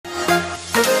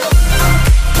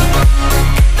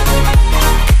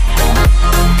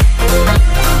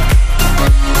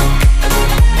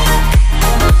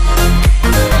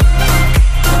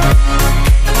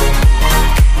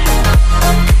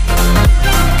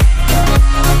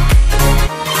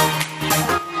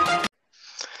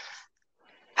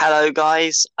Hello,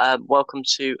 guys. Welcome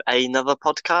to another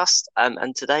podcast.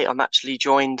 And today I'm actually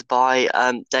joined by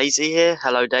Daisy here.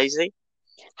 Hello, Daisy.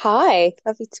 Hi,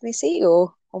 lovely to meet you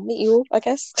all. I'll meet you all, I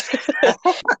guess.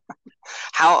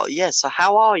 So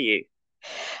how are you?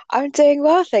 I'm doing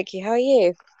well, thank you. How are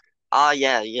you?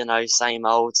 Yeah, same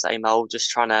old,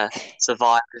 just trying to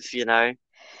survive, you know.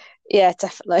 Yeah,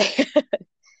 definitely.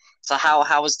 So how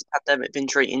has the pandemic been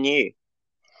treating you?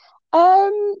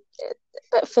 Um, a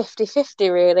bit 50-50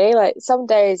 really. Like some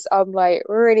days I'm like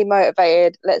really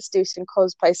motivated, let's do some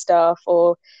cosplay stuff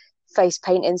or face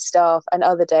painting stuff, and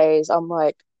other days I'm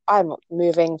like, I'm not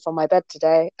moving from my bed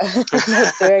today. I'm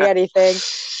not doing anything.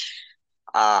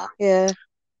 Ah, Yeah.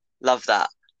 love that.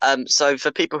 So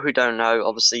for people who don't know,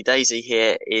 obviously Daisy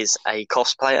here is a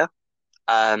cosplayer.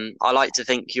 I like to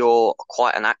think you're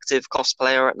quite an active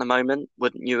cosplayer at the moment.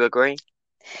 Wouldn't you agree?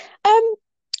 Um,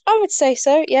 I would say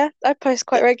so, yeah. I post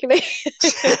quite regularly.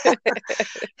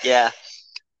 Yeah.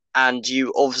 And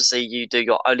you do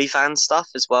your OnlyFans stuff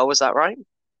as well, is that right?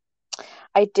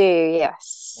 I do,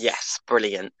 yes. Yes,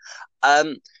 brilliant.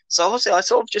 Um, so obviously I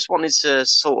sort of just wanted to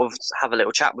sort of have a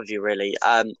little chat with you really.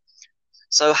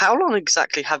 So how long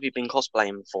exactly have you been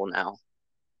cosplaying for now?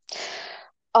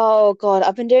 Oh God,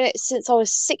 I've been doing it since I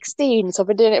was 16, so I've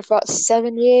been doing it for about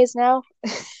 7 years now.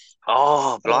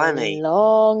 Oh, A blimey.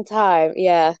 long time.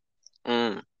 Yeah,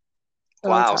 Mm,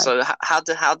 long wow. time. So how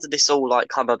did this all like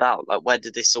come about? Like where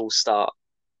did this all start?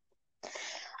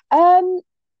 Um,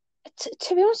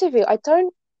 to be honest with you, I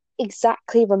don't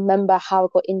exactly remember how I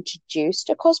got introduced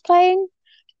to cosplaying.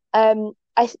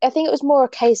 I think it was more a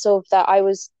case of that I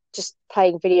was just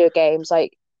playing video games.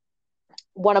 Like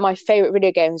one of my favorite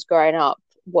video games growing up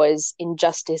was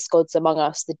Injustice: Gods Among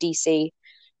Us, the DC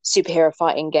superhero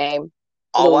fighting game with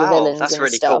Oh all the wow, villains that's and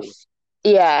really stuff. cool.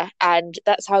 Yeah, and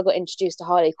that's how I got introduced to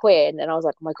Harley Quinn, and I was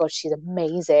like, "Oh my God, she's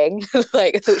amazing!"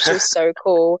 Like, I thought she was so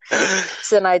cool.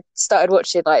 So then I started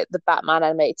watching like the Batman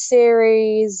animated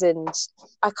series, and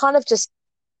I kind of just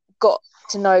got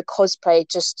to know cosplay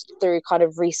just through kind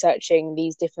of researching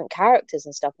these different characters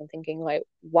and stuff, and thinking like,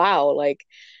 "Wow!" Like,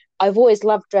 I've always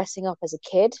loved dressing up as a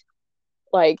kid.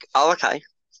 Like, Oh, okay.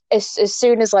 as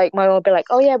soon as like my mom would be like,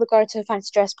 "Oh yeah, we're going to a fancy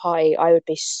dress party," I would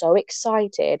be so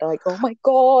excited, like, "Oh my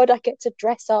God, I get to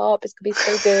dress up! It's gonna be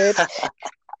so good."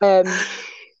 Um,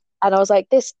 and I was like,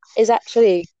 "This is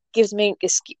actually gives me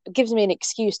an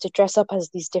excuse to dress up as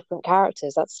these different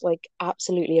characters. That's like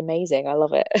absolutely amazing. I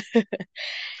love it."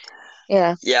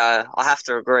 Yeah. Yeah, I have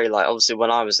to agree. Like, obviously,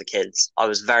 when I was a kid, I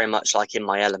was very much like in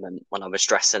my element when I was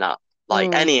dressing up. Like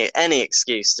Mm. any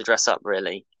excuse to dress up,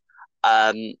 really.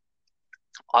 Um,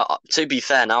 to be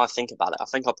fair, now I think about it, I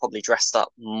think I probably dressed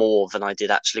up more than I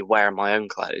did actually wearing my own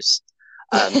clothes.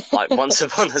 Like once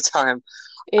upon a time,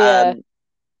 Yeah. um,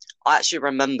 I actually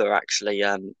remember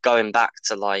going back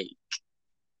to like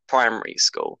primary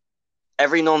school.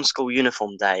 Every non-school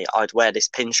uniform day, I'd wear this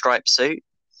pinstripe suit.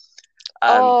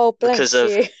 Um, Oh, because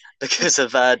bless of you. because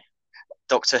of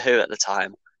Doctor Who at the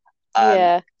time. Um,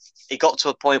 Yeah. it got to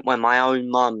a point where my own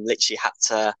mum literally had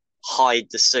to hide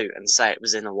the suit and say it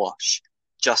was in a wash,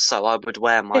 just so I would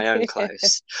wear my own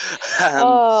clothes.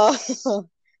 Um, Oh.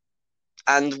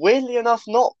 and weirdly enough,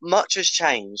 not much has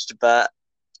changed, but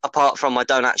apart from I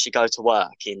don't actually go to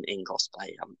work in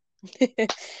cosplay.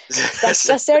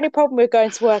 That's the only problem with going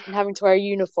to work and having to wear a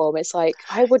uniform. It's like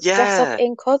I would dress up Yeah.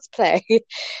 in cosplay.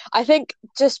 I think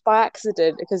just by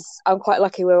accident, because I'm quite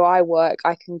lucky where I work,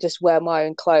 I can just wear my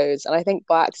own clothes. And I think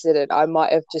by accident, I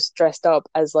might have just dressed up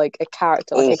as like a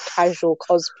character, like a Oof. casual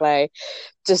cosplay,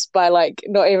 just by like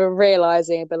not even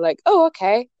realizing, but like, oh,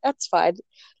 okay, that's fine.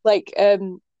 Like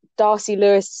Darcy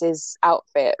Lewis's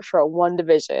outfit from One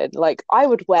Division, like I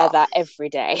would wear Ah, that every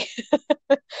day.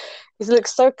 It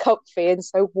looks so comfy and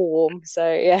so warm.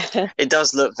 So yeah. it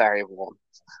does look very warm.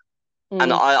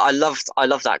 And Mm, I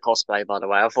loved that cosplay, by the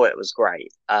way. I thought it was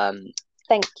great.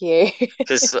 thank you.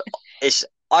 Because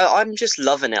I'm just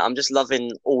loving it. I'm just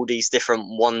loving all these different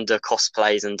Wonder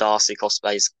cosplays and Darcy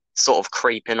cosplays sort of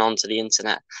creeping onto the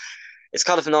internet. It's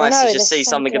kind of I nice to know, just they're see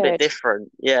so something a bit good.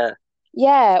 different. Yeah.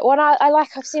 Yeah, well,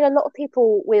 I've seen a lot of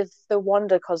people with the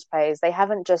Wonder cosplays. They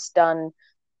haven't just done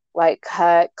like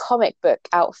her comic book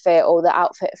outfit or the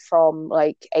outfit from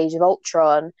like Age of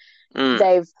Ultron. Mm.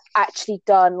 They've actually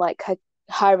done like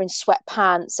her in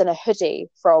sweatpants and a hoodie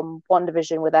from One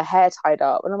Division with her hair tied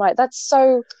up, and I'm like, that's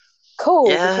so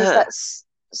cool because Yeah.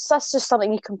 that's just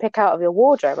something you can pick out of your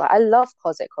wardrobe. Like, I love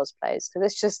closet cosplays because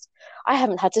it's just I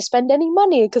haven't had to spend any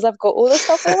money because I've got all the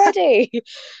stuff already.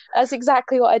 That's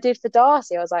exactly what I did for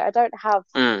Darcy. I was like, I don't have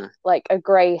Mm. like a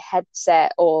grey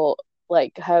headset or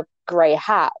like her grey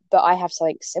hat, but I have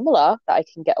something similar that I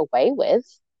can get away with.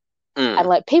 Mm. and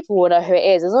like people will know who it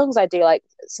is as long as I do like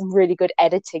some really good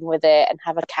editing with it and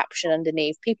have a caption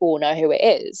underneath. People will know who it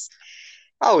is.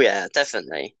 Oh yeah,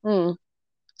 definitely. Mm.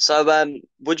 So,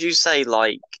 would you say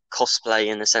like cosplay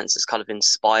in a sense has kind of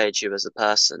inspired you as a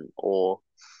person, or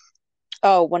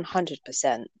Oh,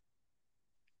 100%.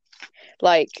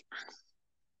 Like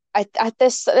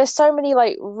there's so many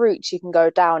like routes you can go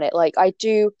down it. Like I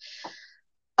do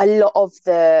a lot of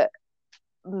the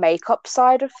makeup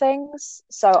side of things.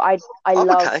 So I oh,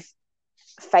 love okay,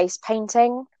 face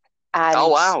painting, oh and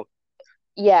wow,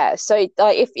 yeah, so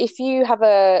like if you have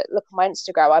a look at my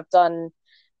Instagram, I've done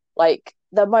like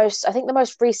I think the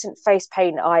most recent face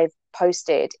paint I've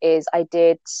posted is I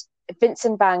did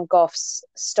Vincent van Gogh's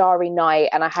Starry Night,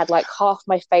 and I had like half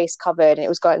my face covered and it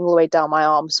was going all the way down my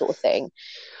arm sort of thing.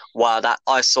 wow, that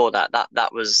I saw that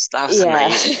that was Yeah.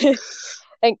 amazing.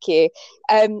 Thank you.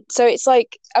 So it's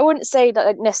like I wouldn't say that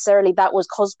like, necessarily that was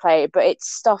cosplay, but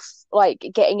it's stuff like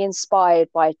getting inspired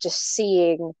by just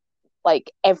seeing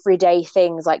like everyday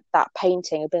things like that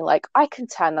painting and being like, I can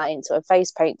turn that into a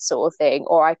face paint sort of thing,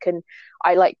 or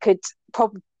I like could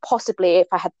possibly, if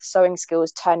I had the sewing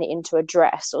skills, turn it into a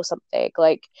dress or something.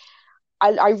 Like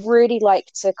I really like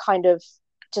to kind of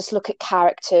just look at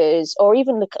characters or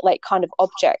even look at like kind of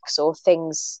objects or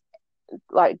things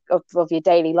like of your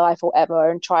daily life or whatever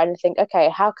and try and think, okay,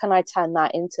 how can I turn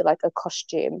that into like a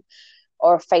costume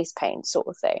or a face paint sort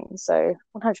of thing? So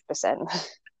 100%.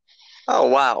 Oh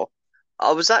wow,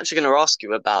 I was actually going to ask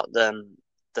you about the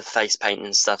face painting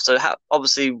and stuff. So, how,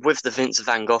 obviously with the Vincent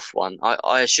van Gogh one,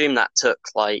 I assume that took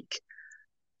like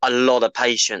a lot of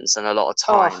patience and a lot of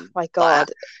Oh time. my Like,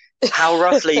 God. how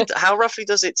roughly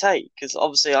does it take? Because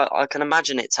obviously, I can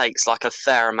imagine it takes like a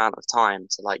fair amount of time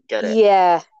to like get it.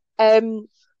 Yeah.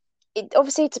 It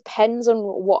obviously depends on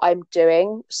what I'm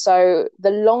doing. So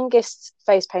the longest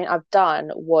face paint I've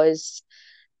done was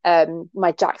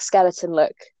my Jack Skeleton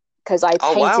look because I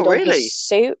Oh wow, painted on his really?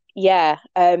 suit. Yeah.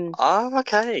 Oh,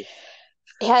 okay.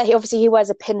 Yeah, he wears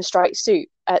a pinstripe suit,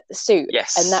 and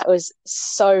Yes. that was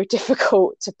so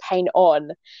difficult to paint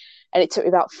on, and it took me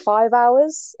about 5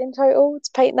 hours in total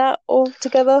to paint that all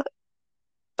together.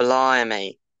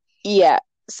 Blimey. Yeah,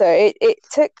 so it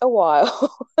took a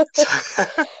while.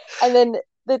 And then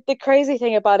the crazy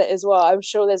thing about it as well, I'm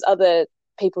sure there's other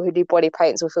people who do body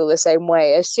paints will feel the same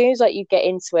way. As soon as like you get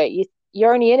into it,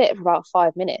 you're only in it for about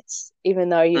 5 minutes, even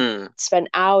though you've Mm. spent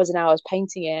hours and hours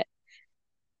painting it.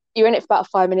 You're in it for about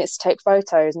 5 minutes to take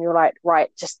photos, and you're like, right,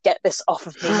 just get this off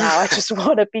of me now. I just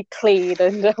want to be clean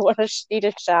and I want to need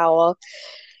a shower.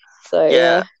 So Yeah.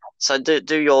 yeah, So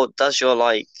does your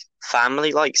like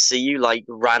family like see you like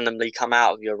randomly come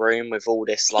out of your room with all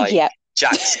this like yeah.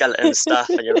 Jack Skeleton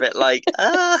stuff and you're a bit like,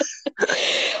 ah.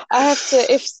 I have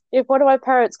to if one of my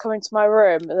parents come into my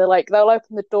room and they'll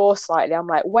open the door slightly. I'm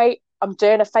like, wait, I'm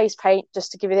doing a face paint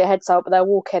just to give you the heads up, but they'll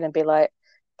walk in and be like,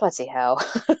 bloody hell.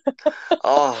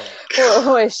 Oh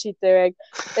What is she doing?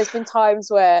 There's been times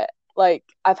where like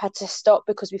I've had to stop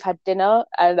because we've had dinner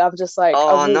and I'm just like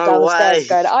I oh walked no down the stairs way.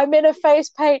 going, I'm in a face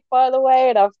paint by the way,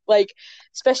 and I've like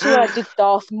especially when I did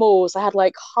Darth Maul's, I had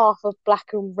like half a black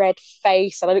and red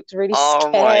face and I looked really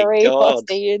Oh my scary whilst God.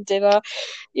 eating dinner.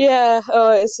 Yeah,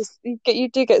 oh it's just you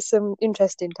do get some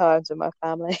interesting times with my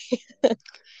family.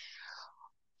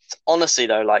 Honestly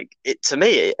though, like it to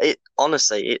me, it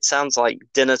honestly it sounds like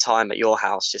dinner time at your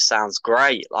house just sounds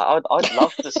great. Like I'd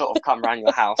love to sort of come around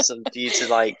your house and for you to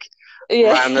like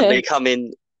Yeah. randomly come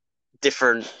in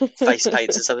different face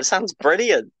paints and stuff. It sounds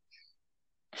brilliant.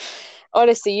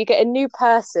 Honestly, you get a new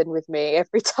person with me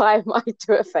every time I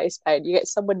do a face paint. You get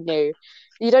someone new.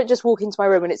 You don't just walk into my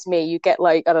room and it's me. You get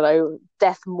like, I don't know,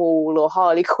 Death Maul or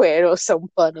Harley Quinn or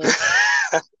someone.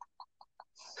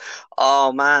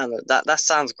 Oh man, that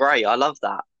sounds great. I love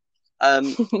that.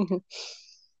 Um,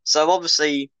 so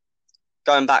obviously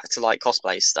going back to like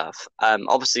cosplay stuff,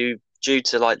 obviously due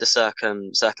to like the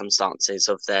circumstances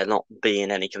of there not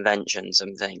being any conventions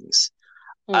and things,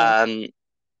 Hmm. um,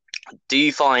 do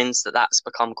you find that that's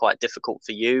become quite difficult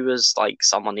for you as like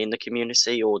someone in the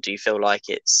community, or do you feel like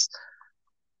it's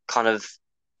kind of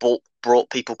brought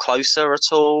people closer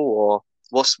at all, or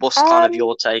what's kind of Um,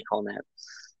 your take on it?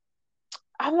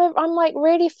 I'm like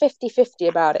really 50-50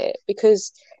 about it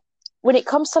because when it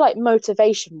comes to like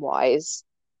motivation wise,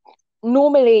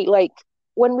 normally like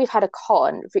when we've had a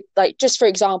con, like just for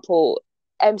example,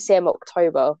 MCM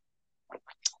October,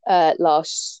 not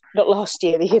last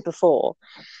year, the year before.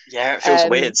 Yeah, it feels Um,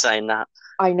 weird saying that.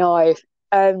 I know.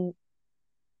 Um,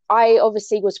 I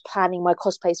obviously was planning my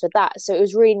cosplays for that, so it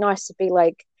was really nice to be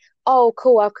like, oh,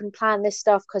 cool, I can plan this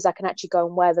stuff because I can actually go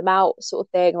and wear them out, sort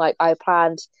of thing. Like I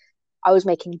planned I was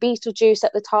making Beetlejuice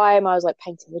at the time. I was like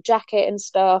painting the jacket and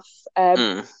stuff.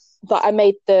 Mm. But I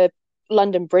made the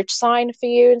London Bridge sign for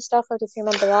you and stuff. I don't know if you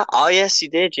remember that. Oh yes, you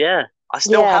did. Yeah,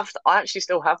 Yeah. I actually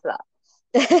still have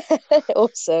that.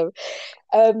 Awesome.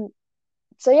 Um,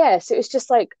 so yeah, so it's just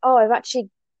like, oh, I've actually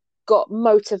got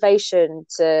motivation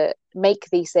to make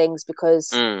these things because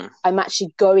Mm. I'm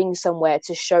actually going somewhere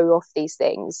to show off these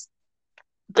things.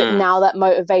 But Mm. now that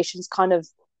motivation's kind of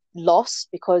lost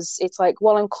because it's like,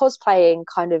 well, I'm cosplaying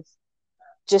kind of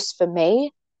just for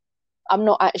me. I'm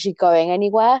not actually going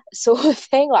anywhere, sort of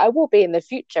thing. Like I will be in the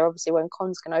future, obviously, when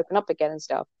cons can open up again and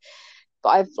stuff. But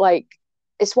I've like,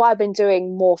 it's why I've been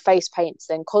doing more face paints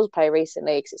than cosplay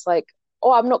recently because it's like,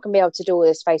 oh, I'm not going to be able to do all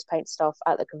this face paint stuff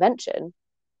at the convention.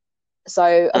 So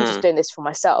I'm just Mm. doing this for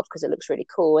myself because it looks really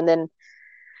cool. And then,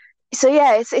 so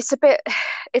yeah, it's a bit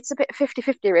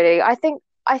 50-50 really. I think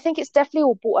it's definitely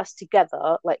all brought us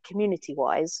together, like community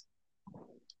wise.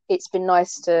 It's been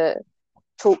nice to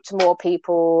talk to more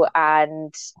people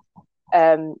and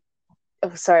oh,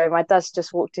 sorry, my dad's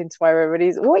just walked into my room and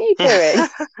he's, what are you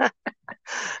doing?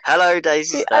 Hello,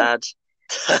 Daisy's dad.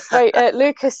 Wait,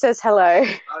 Lucas says hello.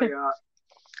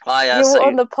 Hi, You're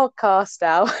on the podcast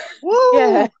now. Woo!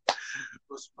 Yeah,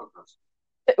 What's the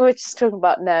podcast? we're just talking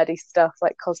about nerdy stuff,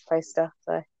 like cosplay stuff.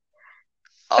 So,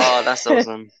 Oh, that's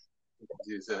awesome.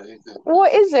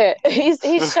 what is it?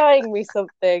 He's showing me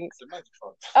something. It's a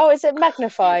magnifying. Oh, it's a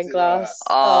magnifying glass.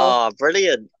 Oh,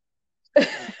 brilliant.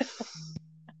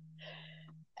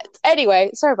 Anyway,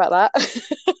 sorry about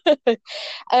that.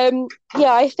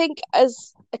 Yeah, I think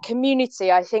as a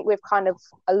community, I think we've kind of,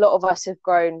 a lot of us have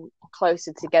grown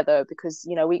closer together because,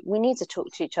 you know, we need to talk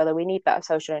to each other. We need that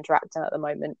social interaction at the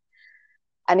moment.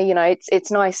 And, you know,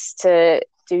 it's nice to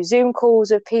do Zoom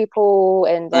calls with people.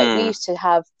 And like we used to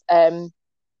have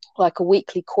like a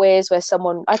weekly quiz where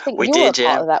someone, I think you were a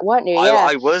part of that, weren't you? Yeah.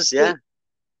 I was, yeah.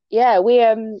 We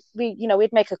you know,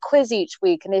 we'd make a quiz each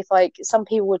week, and if like some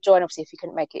people would join, obviously if you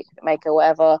couldn't make it or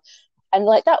whatever, and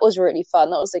like that was really fun.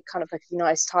 That was like kind of like a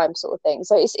nice time sort of thing.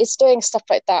 So it's doing stuff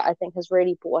like that, I think, has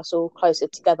really brought us all closer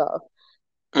together.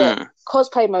 But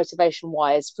cosplay motivation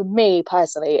wise, for me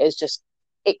personally, is just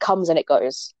it comes and it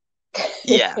goes.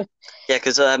 Yeah,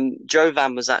 because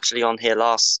Jovan was actually on here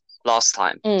last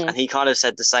time, and he kind of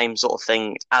said the same sort of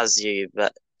thing as you.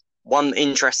 But one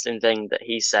interesting thing that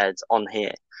he said on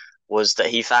here was that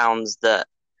he found that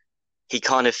he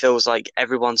kind of feels like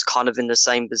everyone's kind of in the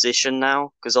same position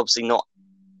now, because obviously not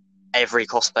every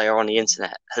cosplayer on the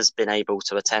internet has been able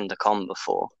to attend a con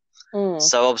before.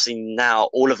 So obviously now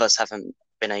all of us haven't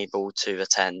been able to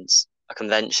attend a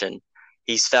convention.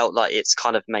 He's felt like it's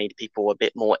kind of made people a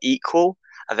bit more equal,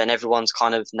 and then everyone's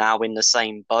kind of now in the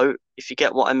same boat, if you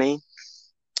get what I mean.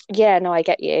 Yeah, no, I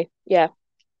get you. Yeah.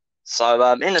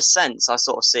 So, in a sense, I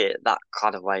sort of see it that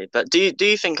kind of way. But do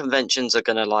you think conventions are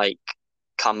gonna like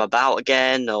come about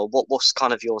again, or what's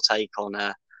kind of your take on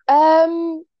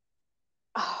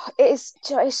it's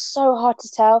so hard to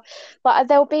tell. But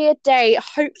there'll be a day,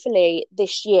 hopefully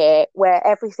this year, where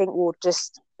everything will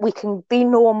just, we can be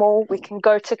normal, we can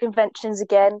go to conventions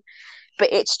again.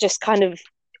 But it's just kind of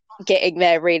getting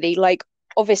there, really. Like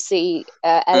obviously,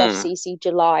 LFCC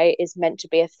July is meant to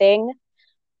be a thing.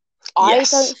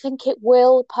 Yes. I don't think it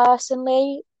will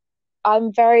personally.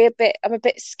 I'm a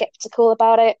bit skeptical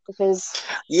about it because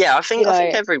I think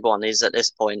everyone is at this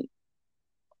point.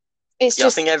 It's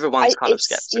just, I think everyone's kind of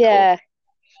skeptical. Yeah,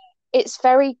 it's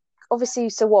very obviously.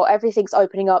 So what? Everything's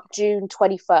opening up June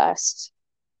 21st,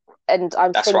 and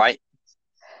That's right.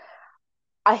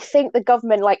 I think the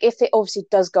government, like, if it obviously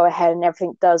does go ahead and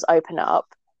everything does open up,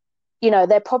 you know,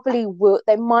 there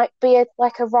might be a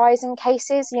rise in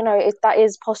cases, you know, if that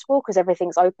is possible because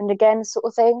everything's opened again, sort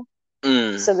of thing.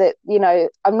 So that, you know,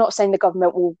 I'm not saying the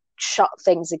government will shut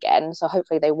things again, so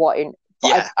hopefully they won't.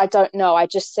 But I don't know. I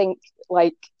just think,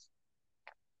 like,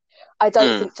 I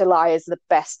don't think July is the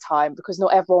best time because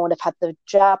not everyone would have had the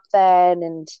jab then,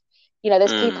 and you know,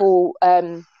 there's people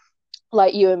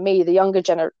like you and me, the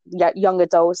young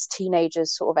adults,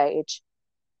 teenagers sort of age,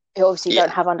 who obviously don't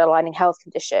have underlying health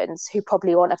conditions, who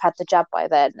probably won't have had the jab by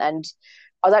then. And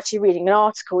I was actually reading an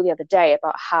article the other day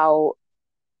about how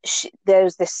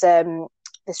there's this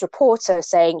reporter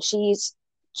saying she's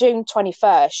June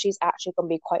 21st, she's actually going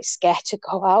to be quite scared to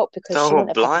go out because she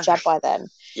wouldn't have had the jab by then.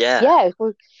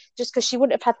 Well, just because she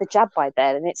wouldn't have had the jab by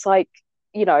then. And it's like,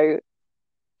 you know,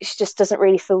 she just doesn't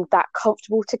really feel that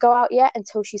comfortable to go out yet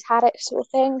until she's had it, sort of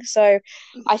thing. So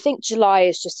I think July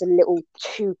is just a little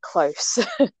too close,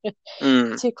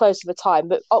 too close of a time.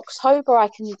 But October, I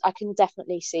can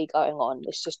definitely see going on.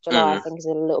 It's just July, I think, is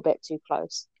a little bit too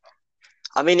close.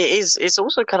 I mean, it's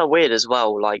also kind of weird as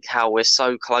well, like how we're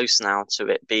so close now to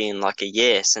it being like a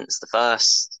year since the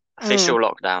first Mm. official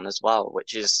lockdown as well,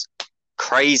 which is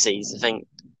crazy to think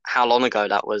how long ago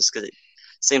that was, because it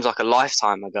seems like a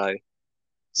lifetime ago.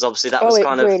 Because obviously that Oh, was it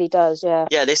kind of, really does, yeah.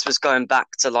 yeah, this was going back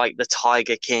to like the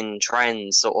Tiger King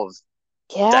trend sort of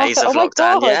Yeah. days of Oh my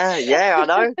lockdown. God. Yeah, yeah, I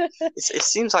know. It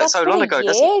seems like That's so been long a ago,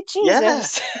 doesn't it? year? Yeah.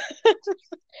 Jesus.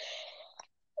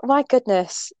 My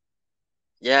goodness.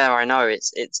 Yeah, I know.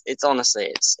 It's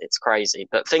honestly it's crazy.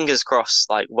 But fingers crossed,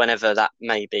 like whenever that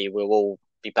may be, we'll all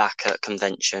be back at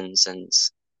conventions and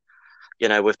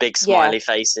with big Yeah. smiley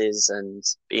faces and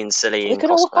being silly We in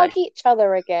can all hug cosplay. each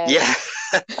other again. Yeah.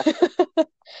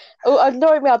 Oh,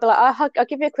 knowing me, I'll be like, I'll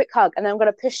give you a quick hug, and then I'm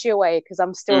going to push you away because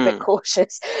I'm still a bit Mm.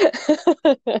 cautious.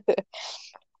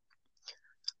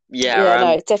 Yeah, Yeah,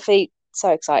 no, definitely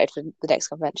so excited for the next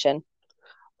convention.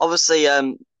 obviously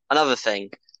another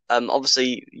thing.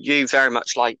 Obviously you very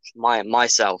much like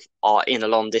myself are in a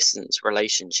long distance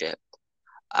relationship.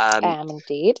 I Um am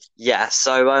indeed. yeah,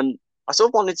 so I sort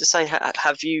of wanted to say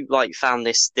have you like found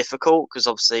this difficult? Because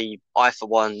obviously I for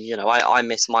one, I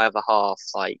miss my other half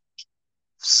like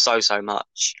so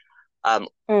much on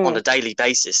Mm. a daily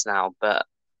basis now. But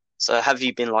so have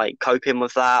you been like coping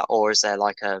with that, or is there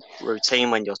like a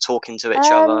routine when you're talking to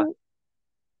each other? Um,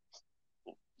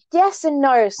 yes and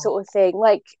no sort of thing.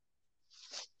 Like,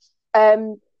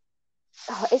 um,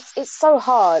 it's so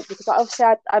hard because obviously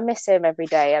I miss him every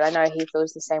day, and I know he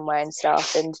feels the same way and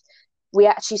stuff. And we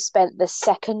actually spent the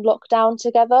second lockdown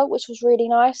together, which was really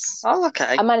nice. Oh,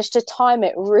 okay. I managed to time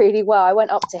it really well. I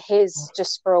went up to his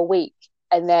just for a week,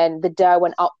 and then the day I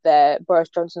went up there, Boris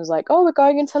Johnson was like, "Oh, we're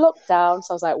going into lockdown."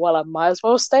 So I was like, "Well, I might as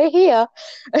well stay here."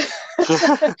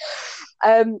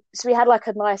 So we had like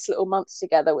a nice little month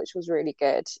together, which was really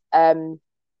good.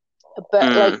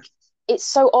 But like, Mm. it's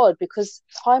so odd because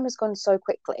time has gone so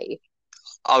quickly.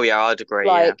 Oh yeah, I'd agree.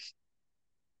 Yeah.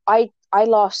 Like, I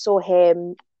last saw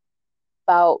him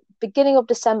about beginning of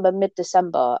December,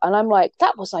 mid-December, and I'm like,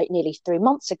 that was like nearly 3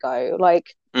 months ago.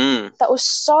 Like, Mm. that was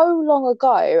so long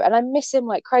ago, and I miss him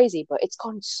like crazy, but it's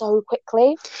gone so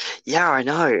quickly. Yeah, I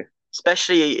know.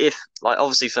 Especially if, like,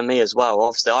 obviously for me as well.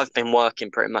 Obviously, I've been working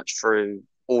pretty much through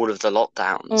all of the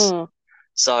lockdowns. Mm,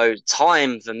 So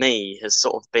time for me has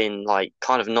sort of been like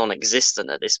kind of non-existent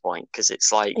at this point because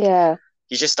it's like yeah.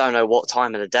 you just don't know what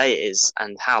time of the day it is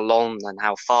and how long and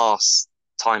how fast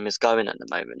time is going at the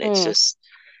moment. Mm,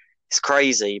 It's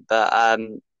crazy. But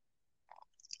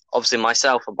obviously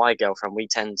myself and my girlfriend, we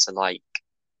tend to like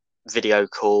video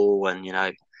call and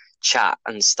chat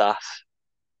and stuff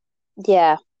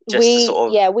yeah. just to We sort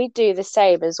of. yeah, we do the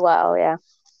same as well, yeah.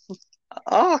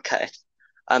 Oh, okay.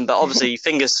 But obviously,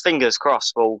 fingers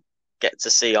crossed, we'll get to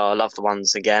see our loved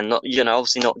ones again. Not,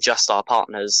 obviously not just our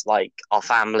partners, like our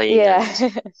family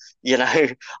and Yeah. you know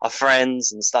our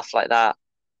friends and stuff like that.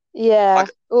 Yeah.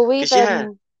 Well, Because yeah,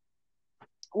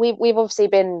 we've obviously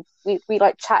been we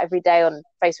like chat every day on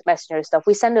Facebook Messenger and stuff.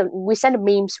 We send a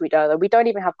memes to each other. We don't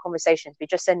even have conversations. We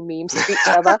just send memes to each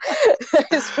other.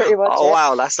 It's pretty much oh it.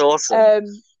 wow, that's awesome. Um,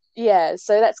 yeah,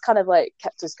 so that's kind of like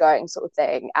kept us going, sort of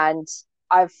thing. And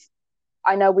I've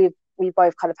I know we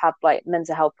both kind of had like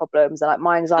mental health problems, and like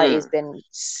my anxiety has Mm. been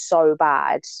so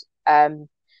bad. Um,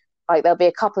 like there'll be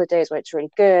a couple of days where it's really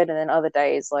good, and then other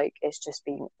days like it's just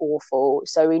been awful.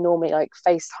 So we normally like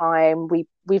FaceTime.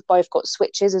 We've both got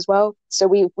switches as well, so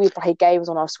we play games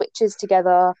on our switches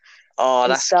together Oh,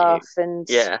 and that's cute. stuff. And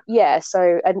Yeah. yeah,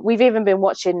 so and we've even been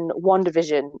watching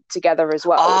WandaVision together as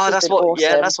well, which Oh, has that's been what. Yeah,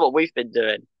 awesome. that's what we've been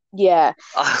doing. Yeah,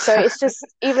 so it's just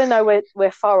even though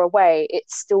we're far away,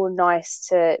 it's still nice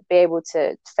to be able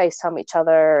to FaceTime each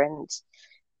other and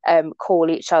call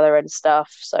each other and stuff.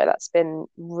 So that's been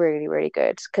really, really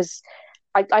good because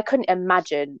I couldn't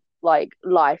imagine like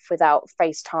life without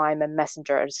FaceTime and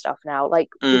Messenger and stuff now. Like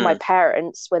with my Mm.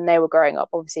 parents when they were growing up,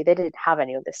 obviously they didn't have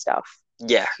any of this stuff.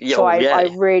 Yeah. Yeah. So Oh, I yeah.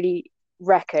 really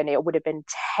reckon it would have been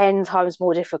 10 times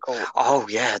more difficult Oh,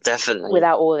 yeah. Definitely.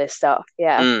 without all this stuff.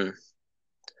 Yeah. Mm.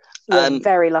 We're Um.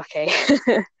 very lucky.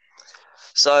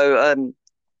 So,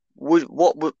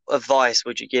 what advice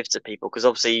would you give to people? Because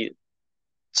obviously,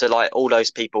 to like all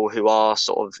those people who are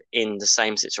sort of in the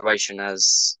same situation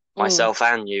as Mm. myself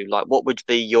and you, like what would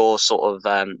be your sort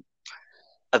of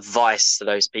advice to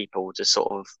those people to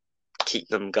sort of keep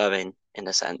them going in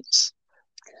a sense?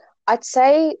 I'd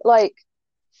say like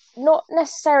not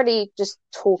necessarily just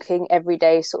talking every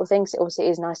day sort of things. Obviously,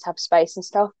 it is nice to have space and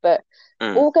stuff, but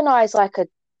Mm. organize like a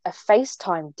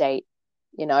FaceTime date,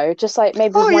 just like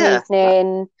maybe Oh one yeah,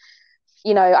 evening.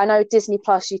 I know Disney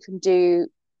Plus you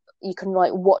can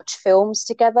like watch films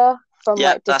together from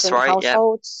yeah, like that's different right. Yeah.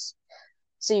 households.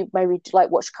 So you maybe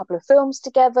like watch a couple of films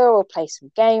together or play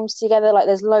some games together. Like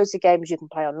there's loads of games you can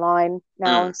play online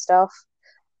now Mm. and stuff.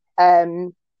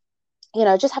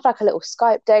 Just have like a little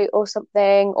Skype date or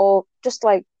something, or just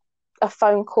like a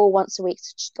phone call once a week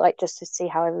to just to see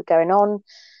how it's going on.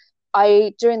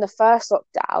 During the first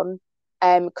lockdown,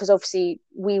 because obviously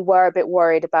we were a bit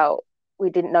worried about, we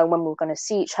didn't know when we were going to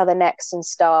see each other next and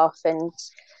stuff, and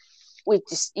we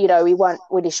just, we weren't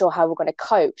really sure how we were going to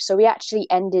cope. So we actually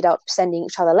ended up sending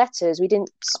each other letters. We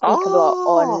didn't speak a lot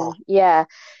Oh,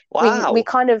 we wow.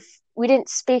 kind of we didn't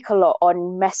speak a lot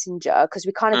on Messenger because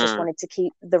we kind of just Mm. wanted to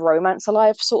keep the romance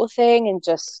alive, sort of thing, and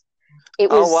just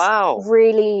it Oh, was wow.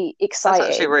 really That's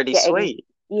actually exciting really getting. sweet.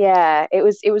 Yeah, it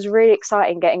was really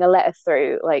exciting getting a letter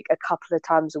through like a couple of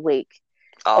times a week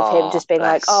of him Oh, just being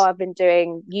like, oh, bless. I've been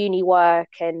doing uni work,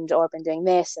 or I've been doing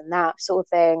this and that sort of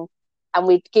thing. And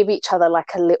we'd give each other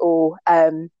like a little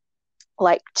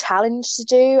like challenge to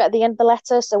do at the end of the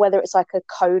letter. So whether it's like a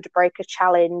code breaker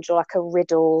challenge or like a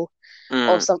riddle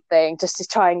or Mm. something, just to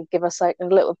try and give us like a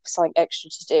little something extra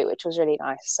to do, which was really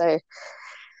nice. So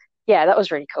yeah, that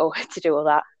was really cool to do all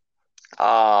that.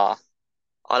 Ah,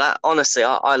 that honestly,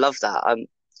 I love that.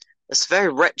 It's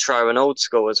very retro and old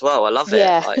school as well. I love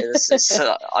it. Yeah. Like it's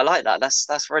I like that.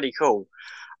 That's really cool.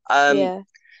 Um, Yeah.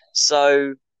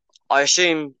 so I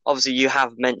assume obviously you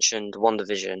have mentioned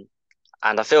WandaVision,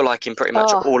 and I feel like in pretty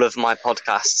much Oh, all of my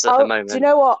podcasts at the oh, do you moment,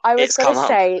 know what? I was it's going to come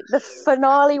up. say the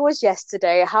finale was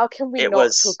yesterday. How can we It not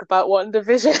was, talk about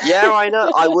WandaVision? yeah, I know.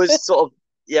 I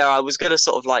was gonna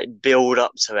sort of like build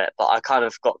up to it, but I kind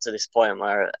of got to this point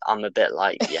where I'm a bit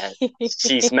like, yeah,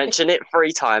 she's mentioned it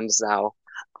 3 times now.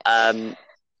 Um,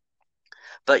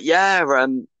 but yeah,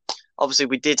 obviously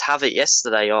we did have it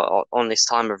yesterday on this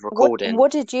time of What recording.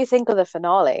 What did you think of the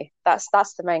finale? That's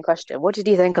the main question. What did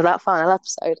you think of that final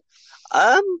episode?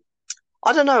 Um,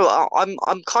 I don't know.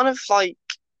 I'm kind of like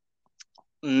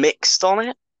mixed on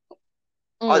it.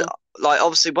 I Mm, like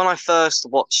obviously when I first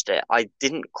watched it, I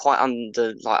didn't quite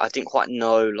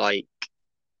know like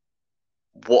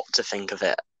what to think of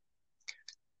it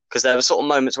because there were sort of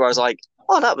moments where I was like,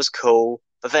 oh, that was cool,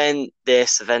 but then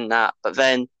this, then that, but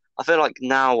then I feel like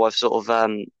now I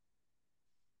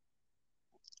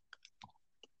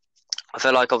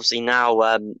feel like obviously now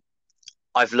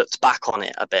I've looked back on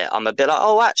it a bit. I'm a bit like,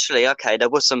 oh, actually, okay, there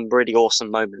was some really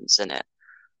awesome moments in it.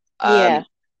 yeah. Um,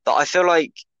 but I feel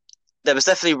like there was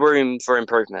definitely room for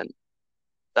improvement.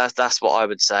 That's what I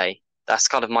would say. That's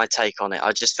kind of my take on it.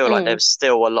 I just feel like there Mm. was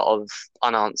still a lot of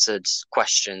unanswered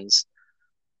questions,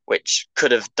 which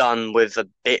could have done with a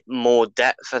bit more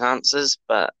depth and answers.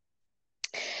 But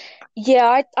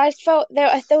Yeah, I felt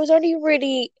there was only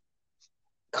really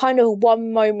kind of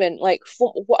one moment, like from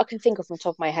what I can think of from the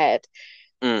top of my head,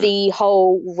 mm. the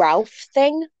whole Ralph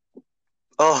thing,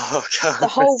 Oh the god,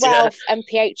 whole yeah, Ralph and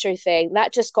Pietro thing,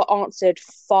 that just got answered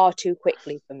far too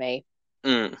quickly for me.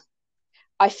 mm.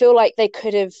 I feel like they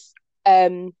could have,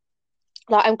 um,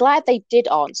 like I'm glad they did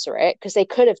answer it because they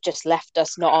could have just left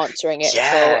us not answering it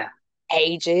for Yeah,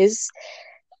 ages.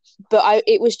 But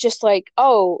it was just like,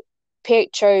 oh,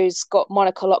 Pietro's got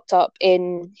Monica locked up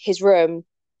in his room.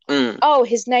 mm. Oh,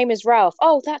 his name is Ralph.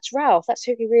 Oh, that's Ralph. That's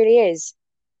who he really is.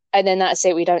 And then that's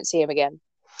it. We don't see him again.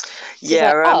 So it's Yeah.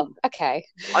 like, oh, okay.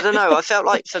 I don't know. I felt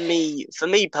like for me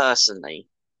personally,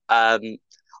 um,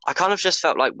 I kind of just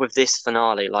felt like with this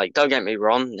finale, like don't get me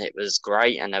wrong, it was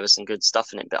great and there was some good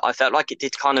stuff in it, but I felt like it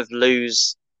did kind of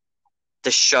lose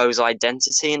the show's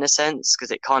identity in a sense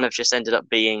because it kind of just ended up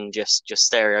being just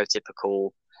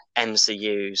stereotypical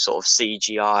MCU sort of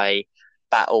CGI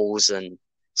battles and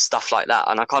stuff like that.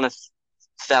 And I kind of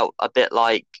felt a bit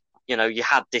like, you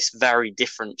had this very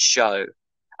different show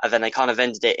and then they kind of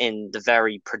ended it in the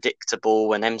very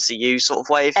predictable and MCU sort of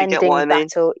way, if you get what Ending I mean.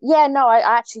 battle. Yeah, no, I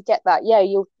actually get that. Yeah,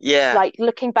 you're Yeah. like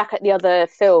looking back at the other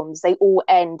films, they all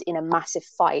end in a massive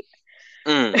fight.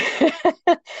 Mm,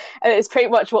 And it's pretty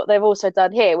much what they've also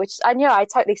done here, which, and yeah, I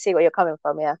totally see where you're coming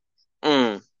from. Yeah.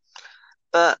 mm.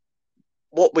 But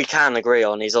what we can agree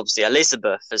on is obviously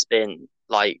Elizabeth has been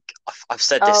like I've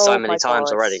said this so Oh many my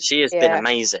times God. already. She has been Yeah.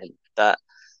 amazing. That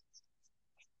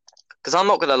because I'm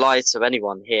not going to lie to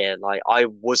anyone here, like I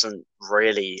wasn't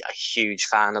really a huge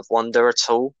fan of Wanda at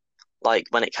all. Like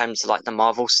when it came to like the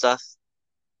Marvel stuff,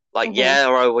 like Hmm. yeah,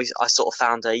 I sort of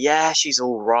found her. Yeah, she's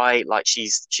all right. Like she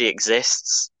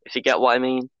exists, if you get what I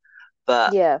mean.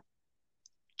 But Yeah.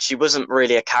 she wasn't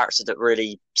really a character that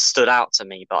really stood out to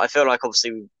me. But I feel like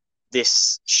obviously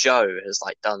this show has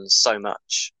like done so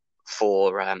much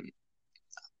for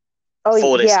Oh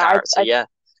for this yeah, character. Yeah.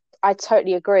 I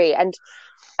totally agree. And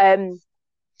um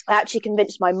I actually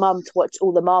convinced my mum to watch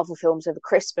all the Marvel films over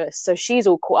Christmas, so she's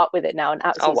all caught up with it now and Oh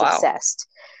absolutely is wow. obsessed.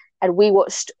 And we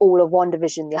watched all of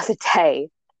WandaVision the other day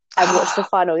and watched the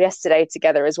final yesterday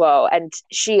together as well. And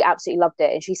she absolutely loved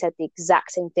it. And she said the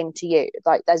exact same thing to you,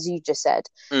 like as you just said.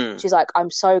 Mm, She's like,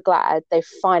 I'm so glad they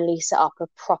finally set up a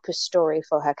proper story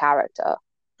for her character.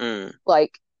 mm,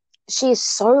 Like, she is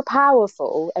so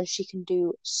powerful and she can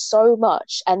do so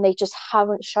much, and they just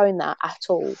haven't shown that at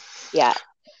all yet.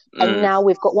 And mm. now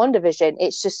we've got WandaVision.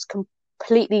 It's just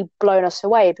completely blown us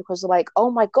away because, like, oh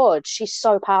my God, she's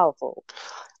so powerful.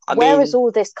 I Where has mean,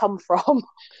 all this come from?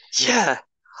 yeah.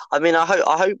 I mean, I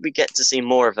hope we get to see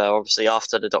more of her, obviously,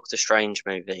 after the Doctor Strange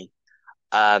movie.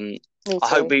 Um, Me I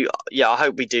hope too. I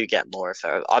hope we do get more of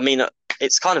her. I mean,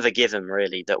 it's kind of a given,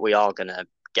 really, that we are gonna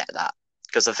get that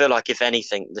because I feel like if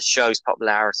anything, the show's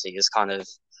popularity has kind of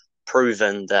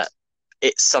proven that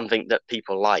it's something that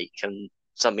people like and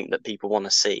something that people want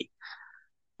to see.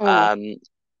 Mm. Um,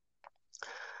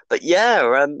 but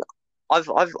yeah, I've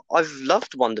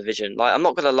loved One Division. Like, I'm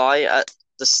not gonna lie, at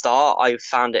the start I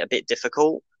found it a bit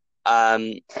difficult.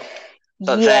 Um,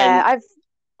 but Yeah, then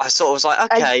I sort of was like,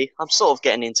 I okay, I'm sort of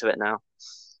getting into it now.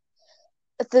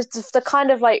 the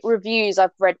kind of like reviews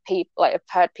I've read people like I've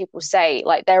heard people say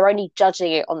like they're only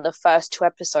judging it on the first two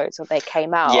episodes when they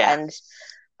came out, Yeah. and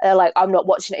they're like, I'm not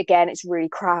watching it again, it's really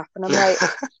crap. And I'm like,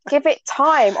 give it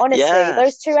time, honestly. Yeah.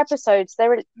 Those two episodes,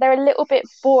 they're a little bit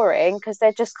boring because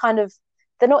they're just kind of,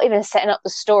 they're not even setting up the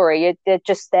story. They're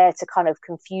just there to kind of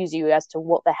confuse you as to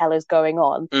what the hell is going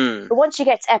on. Mm. But once you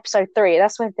get to episode 3,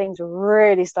 that's when things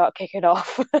really start kicking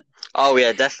off. Oh yeah, I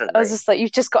was definitely. just like,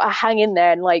 you've just got to hang in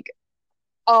there, and like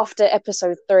after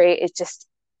episode 3, it's just,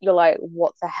 you're like,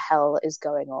 what the hell is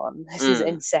going on? This is Mm.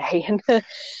 insane.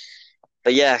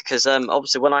 But yeah, because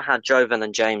obviously when I had Jovan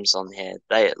and James on here,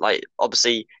 they like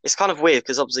obviously it's kind of weird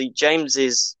because obviously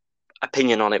James's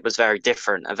opinion on it was very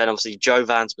different, and then obviously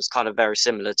Jovan's was kind of very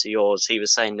similar to yours. He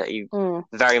was saying that he Mm,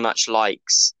 very much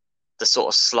likes the sort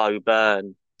of slow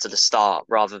burn to the start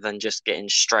rather than just getting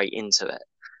straight into it,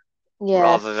 yeah.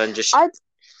 rather than just I I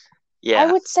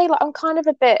yeah. would say like I'm kind of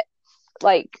a bit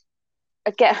like,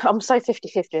 again, I'm so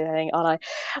 50-50, I think, aren't I?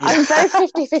 I'm very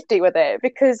 50-50 with it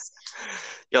because,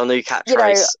 Your new you know,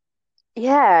 catchphrase.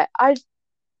 yeah,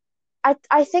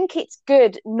 I think it's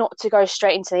good not to go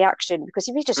straight into the action, because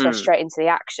if you just go Mm, straight into the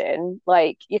action,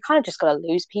 like you're kind of just gonna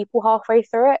lose people halfway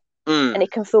through it, and mm,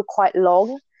 it can feel quite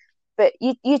long. But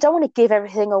you don't want to give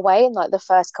everything away in like the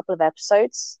first couple of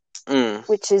episodes, mm.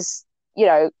 which is, you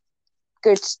know,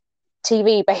 good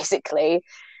TV basically.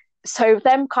 So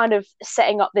them kind of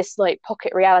setting up this like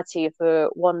pocket reality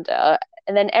for Wanda,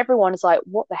 and then everyone's like,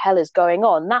 what the hell is going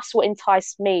on? That's what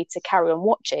enticed me to carry on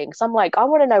watching, because I'm like, I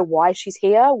want to know why she's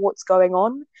here, what's going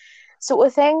on, sort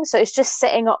of thing. So it's just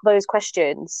setting up those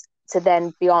questions to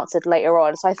then be answered later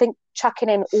on. So I think chucking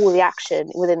in all the action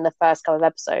within the first couple of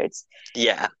episodes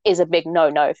Yeah. is a big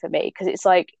no for me, because it's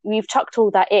like, you've chucked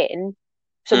all that in,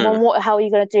 so Mm. what the hell are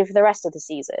you going to do for the rest of the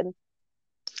season,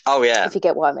 Oh yeah. if you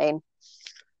get what I mean?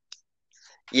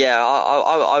 Yeah,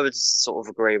 I would sort of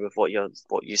agree with what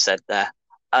you said there.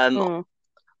 Um, Mm.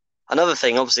 Another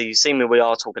thing, obviously, you see me. We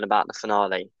are talking about the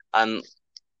finale.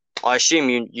 I assume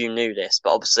you knew this,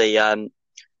 but obviously,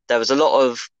 there was a lot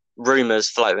of rumors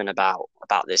floating about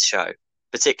this show,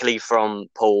 particularly from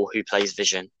Paul, who plays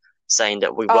Vision, saying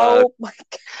Oh my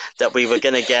that we were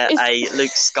gonna get God. a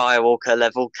Luke Skywalker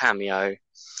level cameo,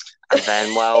 and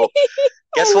then, well, I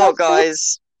guess love what, this.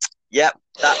 guys? Yep,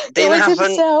 that It didn't was happen.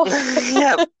 himself.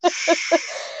 Yep,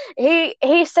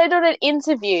 He said on an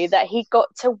interview that he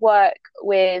got to work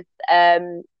with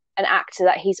an actor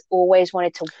that he's always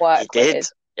wanted to he work did.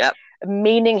 with, Yep.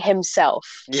 meaning himself.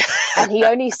 Yeah. And he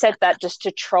only said that just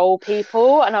to troll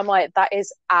people. And I'm like, that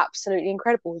is absolutely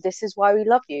incredible. This is why we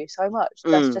love you so much.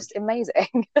 That's Mm. just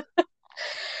amazing.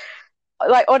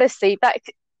 Like, honestly, that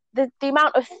the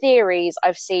amount of theories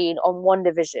I've seen on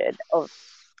WandaVision of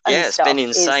and Yeah, it's been stuff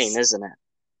insane, is isn't it?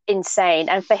 insane.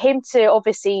 And for him to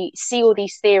obviously see all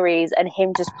these theories and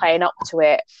him just playing up to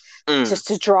it, Mm. just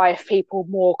to drive people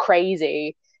more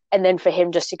crazy, and then for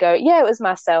him just to go, yeah, it was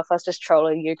myself, I was just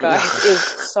trolling you guys,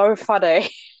 is so funny.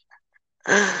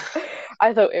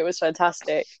 I thought it was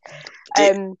fantastic.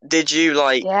 Did did you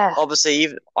like Yeah. obviously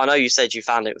I know you said you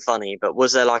found it funny, but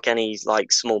was there like any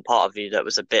like small part of you that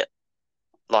was a bit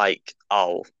like,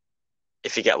 oh,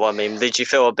 if you get what I mean? Did you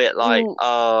feel a bit like,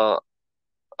 Mm,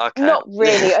 okay. not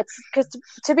really, because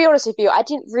to be honest with you, I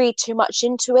didn't read too much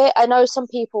into it. I know some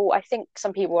people, I think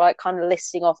some people were like kind of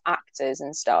listing off actors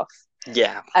and stuff.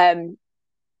 Yeah.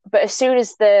 But as soon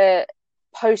as the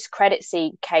post credit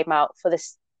scene came out for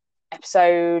this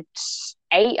episode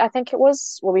 8, I think it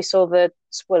was, where we saw the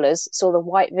spoilers, saw the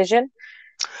White Vision.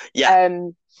 Yeah.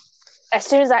 As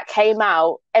soon as that came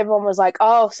out, everyone was like,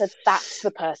 "Oh, so that's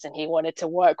the person he wanted to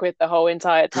work with the whole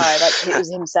entire time." Like it was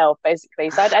himself, basically.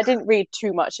 So I didn't read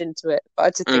too much into it, but I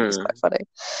did think it was quite funny.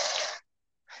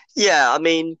 Yeah, I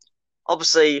mean,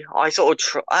 obviously, I sort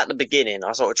of at the beginning,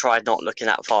 I sort of tried not looking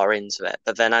that far into it,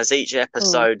 but then as each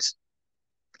episode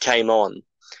came on,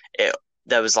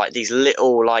 there was like these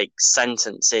little like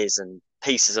sentences and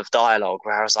pieces of dialogue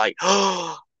where I was like,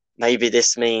 oh, maybe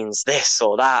this means this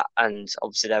or that, and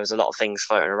obviously there was a lot of things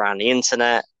floating around the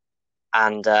internet,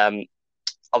 and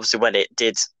obviously when it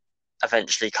did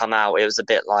eventually come out, it was a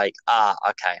bit like,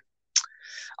 okay,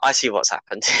 I see what's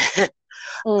happened.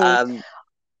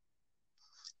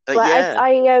 But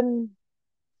yeah,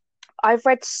 I've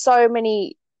read so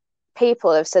many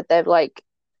people have said they like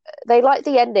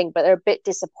the ending, but they're a bit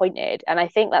disappointed, and I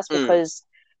think that's because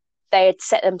they had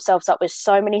set themselves up with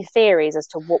so many theories as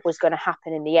to what was going to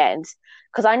happen in the end.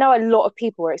 Because I know a lot of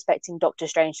people were expecting Doctor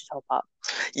Strange to top up.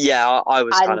 Yeah, I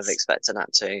was kind of expecting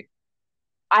that too.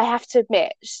 I have to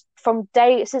admit,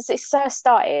 since it first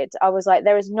started, I was like,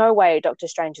 there is no way Doctor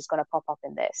Strange is going to pop up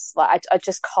in this. Like, I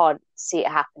just can't see it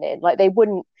happening. Like, they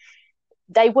wouldn't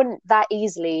that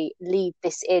easily lead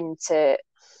this into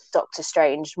Doctor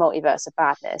Strange Multiverse of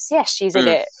Madness. Yes, she's in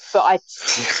it, but I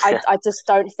just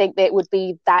don't think that it would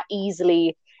be that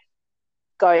easily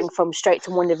going from straight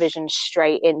to WandaVision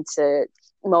straight into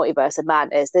Multiverse of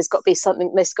Madness. There's got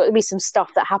to be some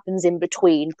stuff that happens in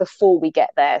between before we get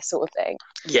there, sort of thing.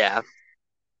 Yeah.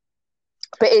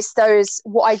 But it's those,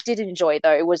 what I did enjoy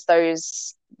though was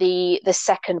the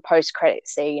second post-credit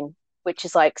scene, which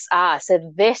is like,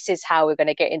 so this is how we're going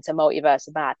to get into Multiverse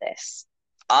of Madness.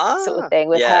 Sort of thing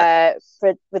with her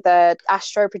with the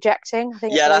astro projecting. I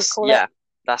think that's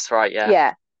right.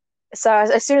 Yeah. So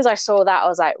as soon as I saw that, I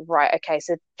was like, right, okay,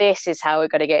 so this is how we're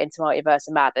going to get into Multiverse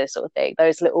of Madness, sort of thing.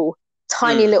 Those little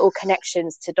tiny little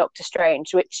connections to Doctor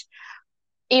Strange, which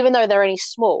even though they're only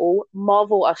small,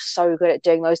 Marvel are so good at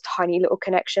doing those tiny little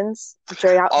connections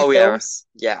throughout the films.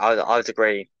 Yeah, I would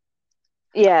agree.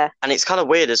 Yeah, and it's kind of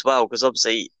weird as well because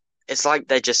obviously it's like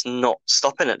they're just not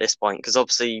stopping at this point because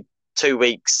obviously 2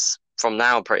 weeks from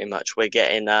now, pretty much, we're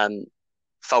getting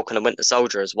Falcon and Winter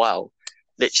Soldier as well.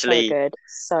 Literally, so good,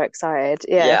 so excited.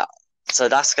 Yeah. So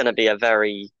that's going to be I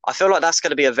feel like that's going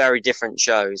to be a very different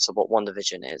show to what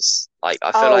WandaVision is. Like,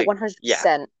 I feel like 100%.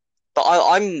 Yeah. But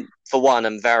I'm for one,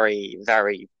 I'm very,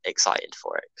 very excited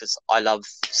for it because I love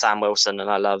Sam Wilson and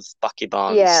I love Bucky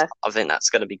Barnes. Yeah. I think that's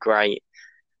going to be great.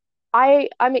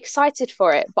 I'm excited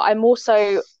for it, but I was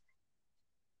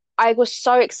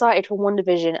so excited for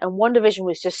WandaVision, and WandaVision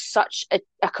was just such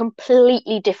a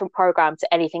completely different program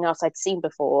to anything else I'd seen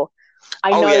before.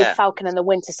 I know Falcon and the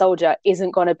Winter Soldier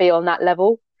isn't going to be on that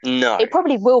level. No. It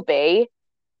probably will be,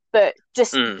 but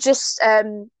just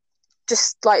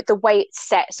like the way it's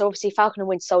set. So obviously Falcon and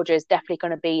Winter Soldier is definitely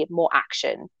going to be more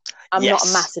action. I'm not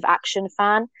a massive action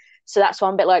fan, so that's why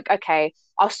I'm a bit like, okay,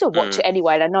 I'll still watch it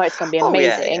anyway, and I know it's going to be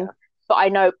amazing. But I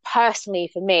know personally,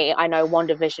 for me, I know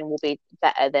WandaVision will be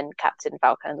better than Captain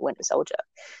Falcon and the Winter Soldier.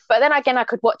 But then again, I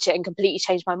could watch it and completely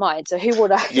change my mind. So who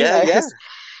would I? Yeah.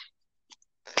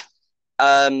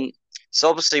 So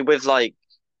obviously, with like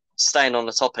staying on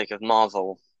the topic of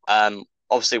Marvel,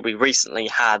 obviously we recently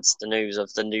had the news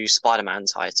of the new Spider-Man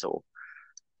title.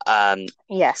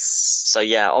 Yes. So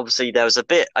yeah, obviously there was a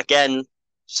bit again.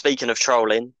 Speaking of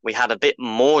trolling, we had a bit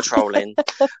more trolling.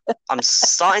 I'm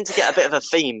starting to get a bit of a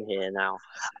theme here now.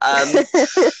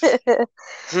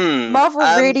 Marvel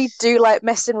really do like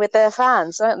messing with their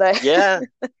fans, don't they? Yeah.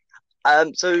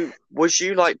 So was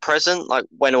you like present, like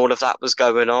when all of that was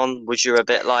going on? Was you a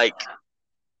bit like?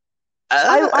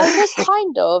 I was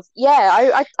kind of,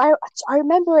 yeah. I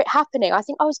remember it happening. I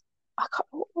think what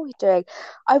were we doing?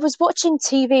 I was watching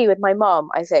TV with my mum,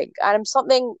 I think, and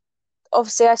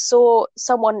obviously I saw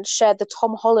someone share the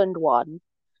Tom Holland one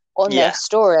on their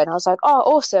story, and I was like, oh,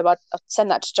 awesome. I'd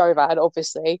send that to Jovan,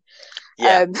 obviously.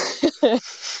 Yeah.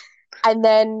 And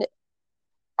then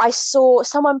I saw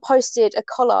someone posted a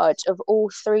collage of all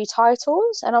 3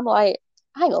 titles, and I'm like,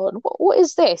 hang on, what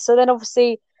is this? So then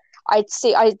obviously I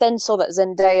then saw that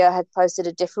Zendaya had posted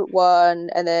a different one,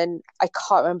 and then I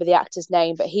can't remember the actor's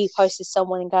name, but he posted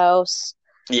someone else.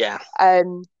 Yeah.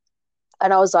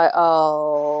 And I was like,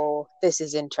 oh, this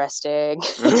is interesting.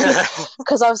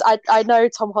 Because I know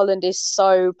Tom Holland is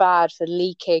so bad for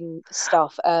leaking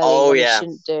stuff early when he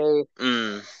shouldn't do.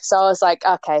 So I was like,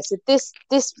 okay, so this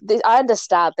I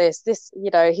understand this. This,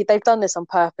 they've done this on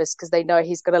purpose because they know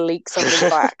he's going to leak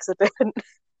something by accident.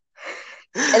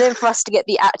 And then for us to get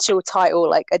the actual title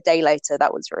like a day later,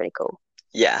 that was really cool.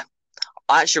 Yeah.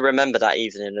 I actually remember that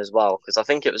evening as well because I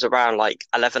think it was around like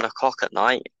 11 o'clock at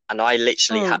night, and I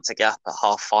literally Mm. had to get up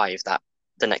at 5:30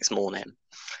 the next morning.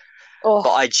 Oh,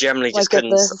 But I generally my just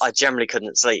couldn't. goodness. I generally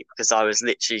couldn't sleep because I was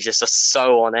literally just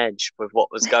so on edge with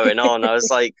what was going on. I was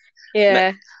like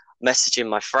Yeah. messaging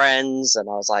my friends, and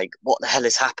I was like, "What the hell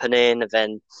is happening?" And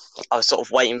then I was sort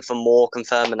of waiting for more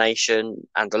confirmation,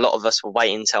 and a lot of us were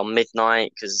waiting till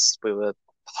midnight because we were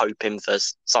hoping for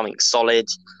something solid.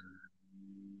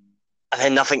 And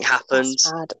then nothing happened, That's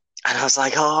mad. and I was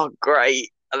like, "Oh,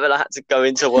 great!" And then I had to go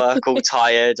into work all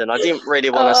tired, and I didn't really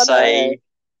want to Oh, say,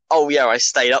 "Oh yeah, I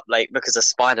stayed up late because of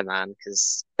Spider-Man,"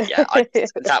 because yeah,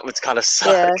 that would kind of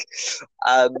suck.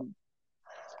 Yeah.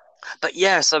 But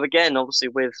yeah, so again, obviously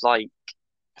with like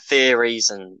theories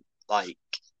and like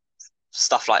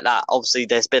stuff like that, obviously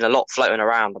there's been a lot floating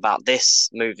around about this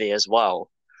movie as well.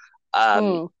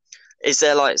 Um, Mm. is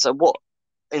there like so what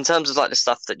in terms of like the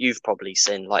stuff that you've probably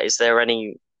seen? Like, is there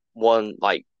any one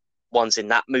like ones in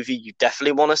that movie you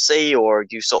definitely want to see, or are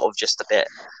you sort of just a bit?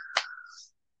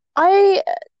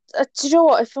 Do you know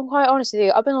what? If I'm quite honest with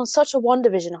you, I've been on such a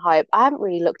WandaVision hype. I haven't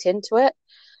really looked into it.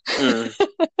 Mm,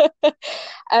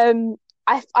 um,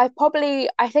 I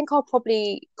think I'll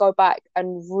probably go back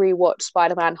and rewatch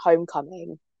Spider-Man: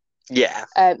 Homecoming. yeah.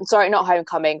 Sorry, not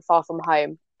Homecoming, Far From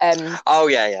Home. Oh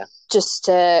yeah, yeah. Just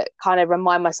to kind of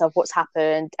remind myself what's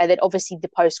happened, and then obviously the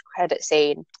post-credit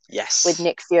scene Yes. with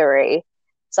Nick Fury.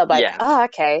 So I'm like, Yeah. oh,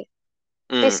 okay,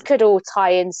 this Mm, could all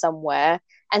tie in somewhere.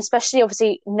 And especially,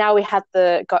 obviously, now we had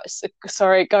going back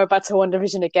to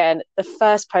WandaVision again, the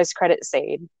first post-credit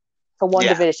scene for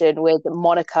yeah. WandaVision with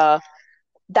Monica.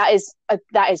 That is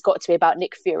got to be about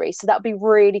Nick Fury. So that'd be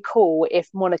really cool if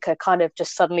Monica kind of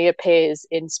just suddenly appears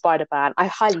in Spider-Man. I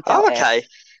highly Oh, doubt it, okay.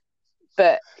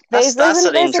 but That's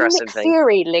an there's a interesting Nick thing.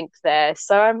 Fury link there,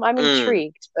 so I'm Mm,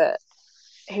 intrigued, but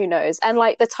who knows? And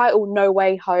like the title No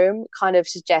Way Home kind of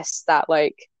suggests that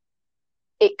like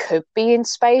it could be in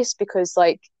space because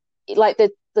like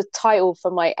the title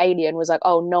from like Alien was like,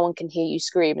 oh, no one can hear you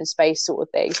scream in space sort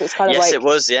of thing. So it's kind of yes, like, it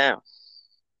was. Yeah.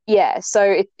 yeah.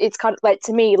 So it's kind of like,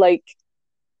 to me, like,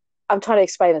 I'm trying to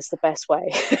explain this the best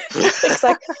way. It's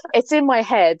like it's in my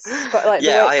head, but like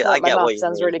the Yeah, way it's come I out my get mouth what you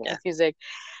sounds mean. really Yeah. confusing.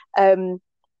 Um,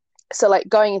 so like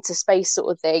going into space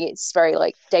sort of thing, it's very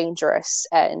like dangerous,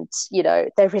 and you know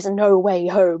there is no way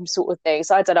home sort of thing.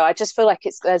 So I don't know. I just feel like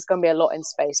there's going to be a lot in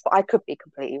space, but I could be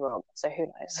completely wrong. So who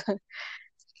knows?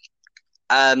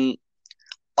 Um,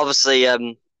 obviously,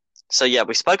 so yeah,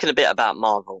 we've spoken a bit about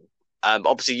Marvel.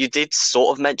 Obviously, you did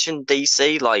sort of mention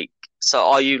DC. Like, so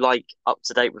are you like up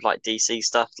to date with like DC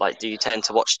stuff? Like, do you tend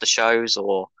to watch the shows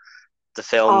or the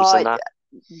films and uh that?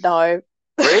 no.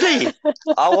 Really?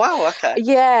 Oh wow. Okay.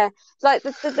 Yeah, like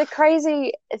the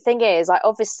crazy thing is, like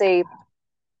obviously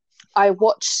I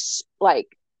watched like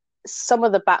some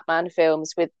of the Batman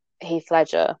films with Heath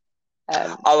Ledger.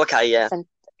 Oh okay. Yeah. Fan-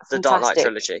 The Dark Knight Fantastic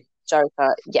trilogy.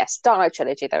 Joker. Yes, Dark Knight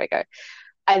trilogy. There we go.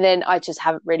 And then I just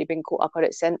haven't really been caught up on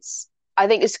it since. I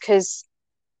think it's because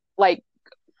like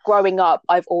growing up,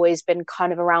 I've always been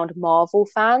kind of around Marvel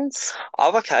fans.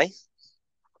 Oh okay.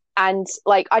 And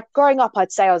like growing up,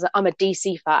 I'd say I'm a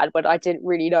DC fan, but I didn't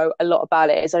really know a lot about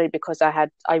it. It's only because I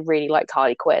really liked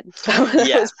Harley Quinn. That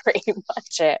Yeah. was pretty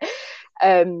much it.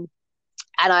 Um,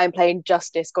 and I'm playing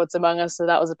Justice, Gods Among Us, so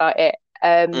that was about it.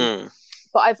 Mm.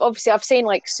 But I've seen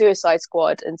like Suicide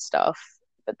Squad and stuff,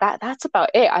 but that's about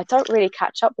it. I don't really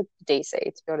catch up with DC,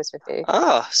 to be honest with you.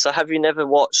 Oh, so have you never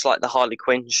watched like the Harley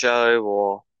Quinn show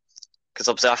or? Because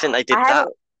obviously, I think they did I that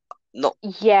haven't, not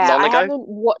yeah, long I ago. haven't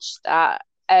watched that,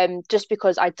 just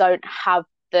because I don't have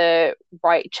the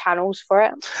right channels for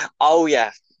it. Oh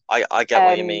yeah, I get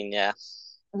what you Um, mean. Yeah.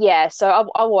 yeah, so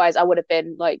otherwise I would have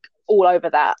been like all over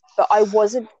that, but I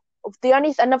wasn't.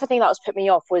 Another thing that was put me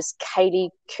off was Kaylee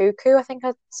Cuckoo. I think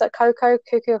it's like Coco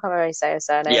Cuckoo. I can't remember how you say her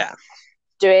surname. Yeah.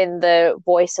 Doing the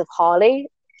voice of Harley,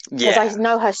 because I Yeah.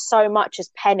 know her so much as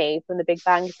Penny from The Big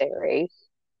Bang Theory.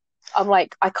 I'm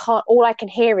like, I can't. All I can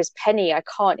hear is Penny. I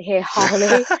can't hear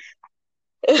Harley,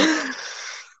 and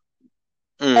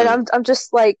Mm. I'm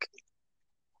just like,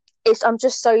 I'm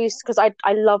just so used because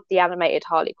I love the animated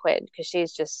Harley Quinn because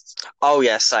she's just Oh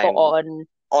yeah, spot same. on,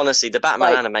 Honestly, the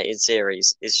Batman like animated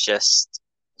series is just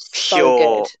so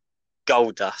good. pure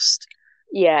gold dust.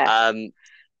 Yeah, Um,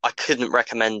 I couldn't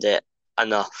recommend it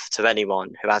enough to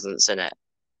anyone who hasn't seen it.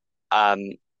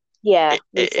 Um, yeah,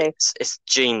 me too. it's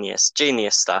genius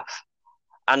stuff.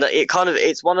 And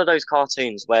it's one of those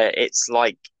cartoons where it's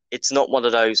like it's not one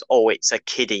of those, oh, it's a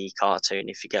kiddie cartoon,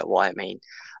 if you get what I mean.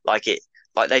 Like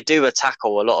they do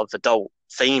tackle a lot of adult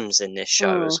themes in this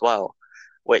show Mm, as well.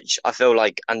 which I feel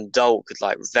like an adult could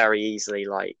like very easily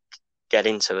like get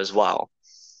into as well.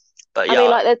 But I mean, yeah,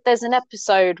 like there's an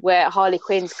episode where Harley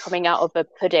Quinn's coming out of a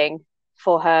pudding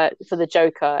for the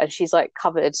Joker, and she's like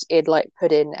covered in like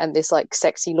pudding and this like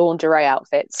sexy lingerie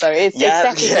outfit. So it's yeah,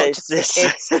 definitely yeah, not it's just for this.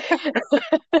 kids.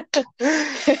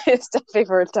 It's definitely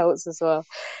for adults as well.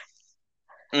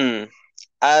 Mm.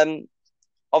 Um,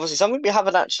 Obviously something we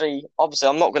haven't actually. Obviously,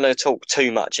 I'm not going to talk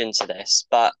too much into this,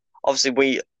 but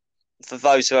obviously for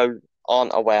those who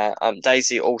aren't aware,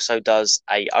 Daisy also does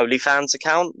a OnlyFans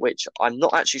account, which I'm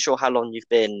not actually sure how long you've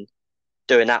been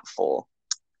doing that for.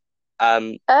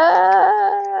 Um,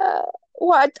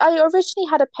 Well, I originally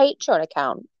had a Patreon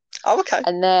account, oh, okay,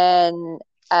 and then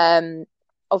um,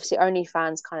 obviously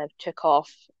OnlyFans kind of took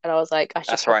off, and I was like,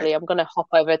 that's right. I'm gonna hop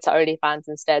over to OnlyFans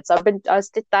instead. So I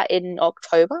did that in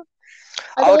October,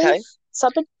 I Oh, believe. okay, So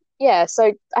I've been, yeah.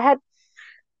 So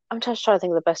I'm just trying to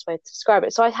think of the best way to describe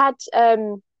it. So I had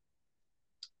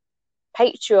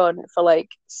Patreon for like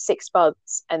 6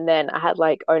 months, and then I had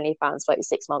like OnlyFans for like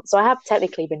 6 months. So I have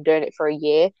technically been doing it for a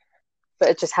year, but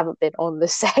I just haven't been on the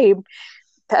same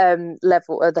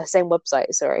level or the same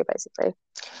website. Sorry, basically.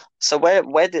 so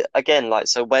where did again like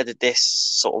so where did this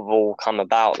sort of all come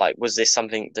about? Like, was this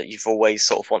something that you've always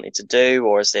sort of wanted to do,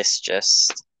 or is this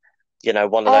just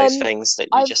one of those Um, things that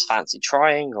you I've just fancy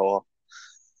trying, or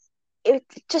it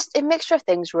just a mixture of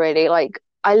things really. Like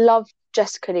I love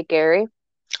Jessica Nigiri.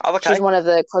 oh, She's okay, one of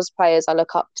the cosplayers I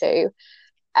look up to.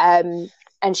 Um,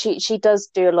 and she does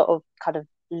do a lot of kind of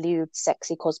lewd,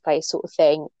 sexy cosplay sort of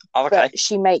thing, oh, okay, but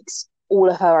she makes all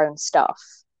of her own stuff,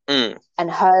 mm.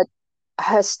 and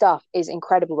her stuff is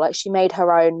incredible. Like she made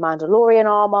her own Mandalorian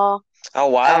armor. Oh,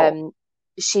 wow, Um,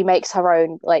 she makes her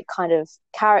own like kind of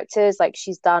characters. Like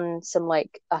she's done some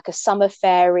like a summer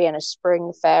fairy and a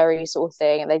spring fairy sort of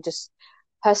thing, and they just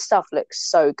her stuff looks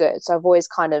so good. So I've always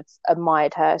kind of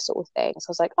admired her sort of thing. So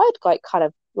I was like, I'd like kind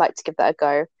of like to give that a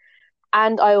go.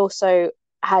 And I also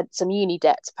had some uni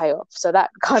debt to pay off, so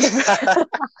that kind of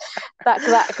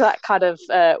that kind of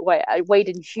weighed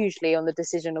in hugely on the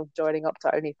decision of joining up to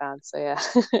OnlyFans. So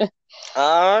yeah.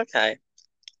 oh, okay,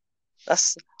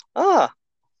 that's ah.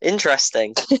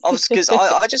 Interesting. Obviously, because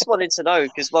I just wanted to know,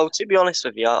 because, well, to be honest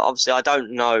with you, obviously, I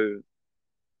don't know.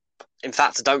 In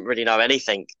fact, I don't really know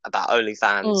anything about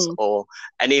OnlyFans Mm, or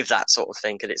any of that sort of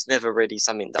thing, and it's never really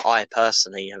something that I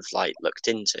personally have like looked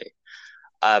into.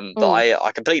 But mm.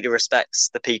 I completely respect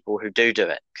the people who do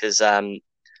it because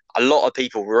a lot of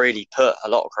people really put a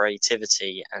lot of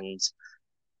creativity and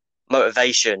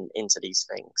motivation into these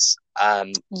things.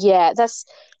 Yeah,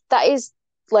 that is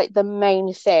like the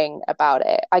main thing about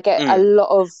it. I get a Mm, lot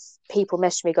of people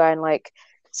message me going like,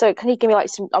 so can you give me like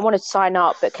some, I want to sign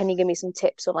up, but can you give me some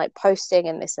tips on like posting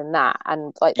and this and that?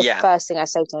 And like the yeah. first thing I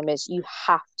say to them is you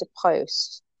have to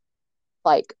post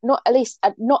like not at least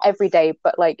not every day,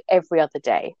 but like every other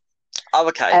day. Oh,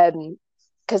 okay. Um,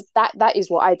 because that is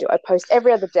what I do. I post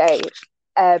every other day.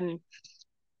 Um,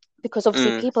 because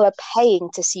obviously Mm, people are paying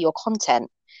to see your content.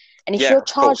 And if yeah, you're of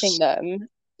charging course. them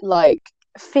like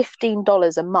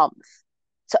 $15 a month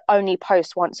to only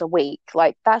post once a week,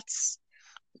 like that is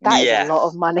a Yeah. lot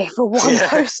of money for one Yeah.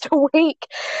 post a week.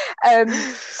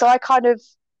 So I kind of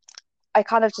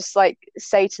just like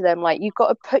say to them like you've got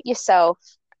to put yourself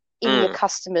in your Mm.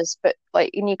 customers, but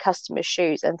like in your customers'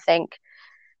 shoes and think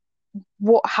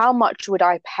how much would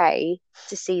I pay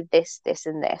to see this, this,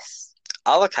 and this?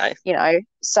 Oh, okay.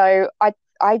 So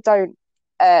I don't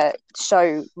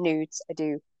show nudes, I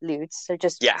do lewds, so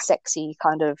just Yeah. sexy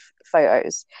kind of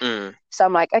photos. Mm. So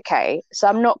I'm like, okay, so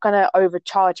I'm not gonna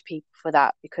overcharge people for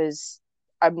that because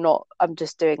I'm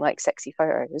just doing like sexy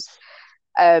photos.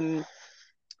 um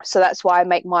so that's why I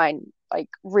make mine like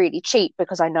really cheap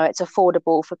because I know it's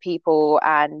affordable for people,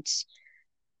 and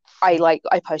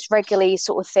I post regularly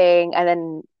sort of thing. And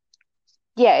then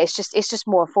yeah, it's just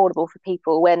more affordable for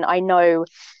people when I know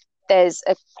there's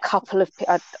a couple of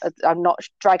I'm not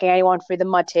dragging anyone through the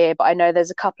mud here, but I know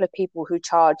there's a couple of people who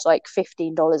charge like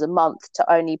 $15 a month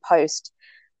to only post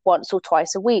once or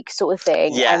twice a week sort of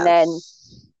thing. And Yeah. then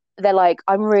they're like,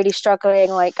 I'm really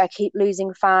struggling, like I keep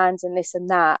losing fans and this and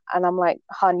that. And I'm like,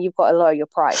 hun, you've got to lower your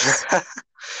price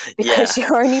Yeah. because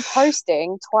you're only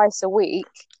posting twice a week,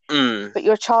 Mm. but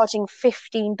you're charging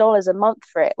 $15 a month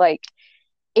for it. Like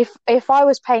if I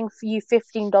was paying for you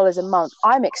 $15 a month,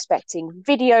 I'm expecting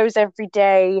videos every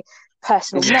day,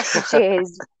 personal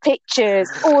messages, pictures,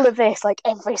 all of this, like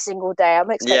every single day.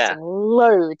 I'm expecting Yeah.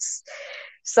 loads.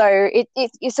 So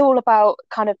it's all about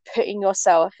kind of putting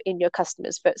yourself in your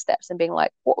customers' footsteps and being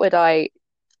like, what would I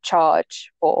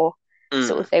charge for,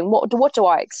 sort Mm. of thing? What do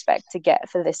I expect to get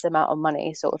for this amount of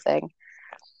money, sort of thing?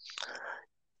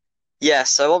 Yeah,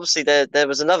 so obviously there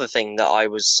was another thing that I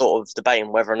was sort of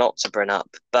debating whether or not to bring up,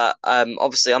 but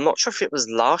obviously I'm not sure if it was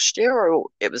last year or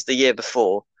it was the year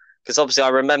before, because obviously I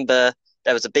remember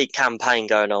there was a big campaign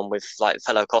going on with like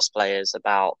fellow cosplayers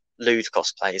about lewd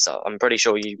cosplays. I'm pretty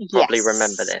sure you probably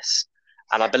remember Yes. this,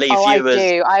 and I believe Oh, I you was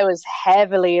do. I was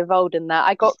heavily involved in that.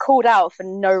 I got called out for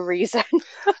no reason.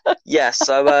 yeah.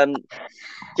 So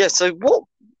yeah. So what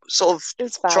sort of It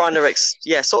was bad. trying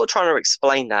to sort of trying to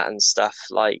explain that and stuff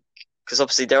like because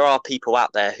obviously there are people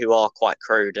out there who are quite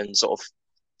crude and sort of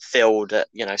feel that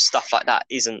stuff like that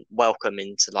isn't welcome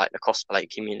into like the cosplay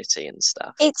community and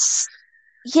stuff. It's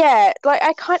yeah, like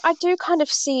I do kind of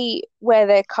see where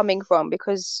they're coming from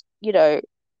because,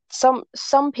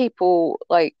 some people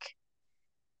like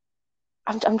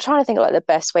I'm trying to think of like the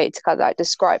best way to kind of like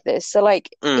describe this. So like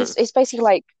Mm, it's basically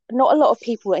like not a lot of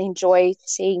people enjoy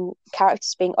seeing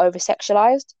characters being over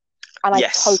sexualized, and I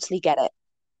yes. totally get it.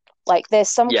 Like there's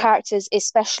some Yeah. characters,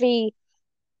 especially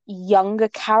younger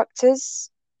characters,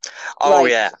 Oh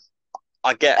like yeah.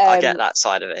 I get um that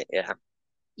side of it. Yeah.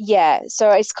 yeah,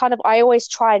 so it's kind of I always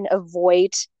try and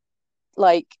avoid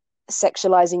like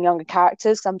sexualizing younger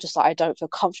characters 'cause I'm just like I don't feel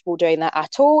comfortable doing that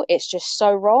at all. It's just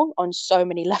so wrong on so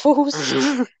many levels.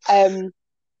 Um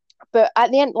but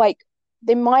at the end, like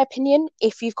in my opinion,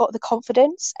 if you've got the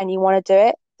confidence and you want to do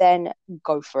it, then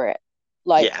go for it.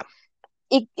 Like Yeah.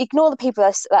 ignore the people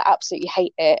that absolutely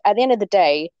hate it. At the end of the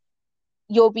day,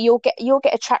 you'll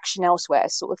get attraction elsewhere,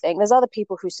 sort of thing. There's other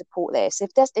people who support this.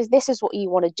 If this is what you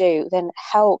want to do, then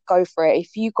hell, go for it.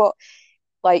 If you got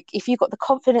the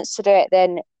confidence to do it,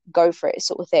 then go for it,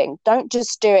 sort of thing. Don't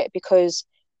just do it because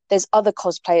there's other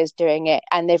cosplayers doing it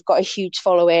and they've got a huge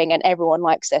following and everyone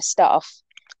likes their stuff.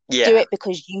 Do Yeah. it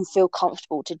because you feel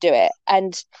comfortable to do it.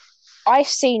 And I've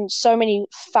seen so many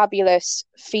fabulous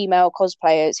female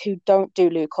cosplayers who don't do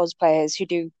lewd cosplayers, who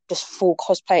do just full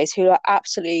cosplayers, who are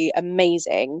absolutely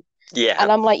amazing. Yeah.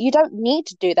 And I'm like, you don't need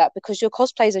to do that because your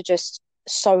cosplays are just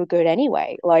so good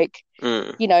anyway. Like,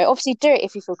 Mm, obviously do it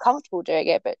if you feel comfortable doing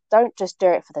it, but don't just do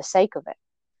it for the sake of it,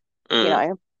 you mm.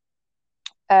 know?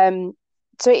 Um,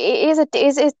 so it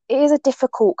is a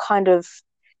difficult kind of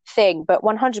thing, but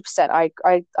 100%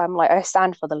 I'm like I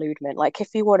stand for the lewdment. Like if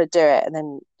you want to do it and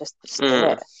then just do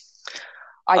Mm. it.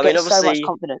 I I mean, get so much obviously,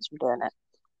 confidence from doing it.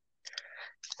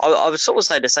 I would sort of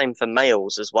say the same for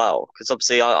males as well, because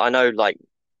obviously I know like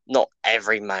not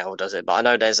every male does it, but I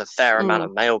know there's a fair amount Mm.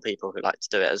 of male people who like to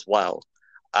do it as well.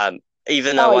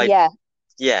 Even Oh though yeah,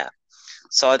 yeah,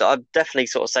 so I'd definitely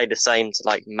sort of say the same to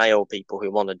like male people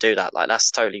who want to do that. Like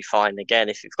that's totally fine. Again,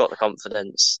 if you've got the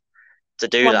confidence to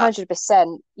do that.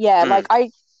 100%. Yeah, like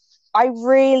Mm. I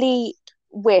really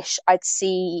wish I'd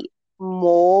see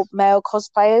more male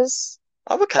cosplayers.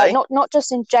 Oh, Like okay. not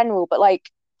just in general, but like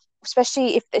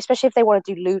especially if they want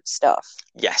to do lewd stuff.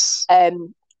 Yes.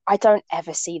 Um, I don't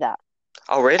ever see that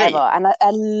Oh, ever, really? and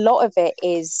a lot of it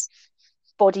is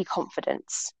body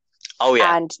confidence. Oh,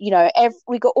 yeah. And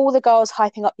we got all the girls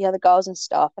hyping up the other girls and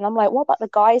stuff, and I'm like, what about the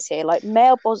guys here? Like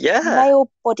Yeah. male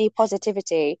body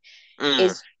positivity Mm.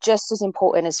 is just as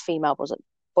important as female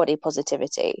body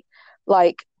positivity.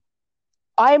 Like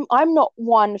I'm not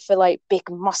one for like big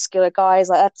muscular guys.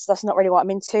 Like that's not really what I'm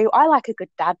into. I like a good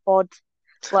dad bod.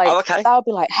 Oh, Like okay. I'll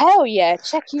be like, hell yeah,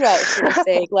 check you out, sort of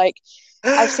thing. Like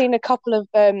I've seen a couple of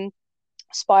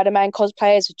Spider-Man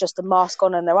cosplayers with just a mask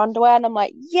on and their underwear, and I'm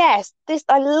like, yes,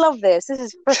 I love this. This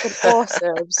is freaking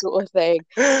awesome, sort of thing.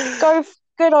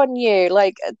 Good on you.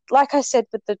 Like I said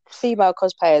with the female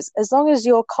cosplayers, as long as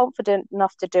you're confident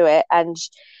enough to do it, and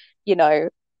you know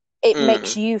it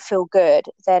makes Mm. you feel good,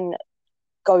 then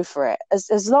go for it.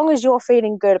 As long as you're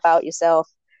feeling good about yourself,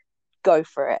 go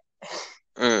for it.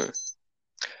 Mm.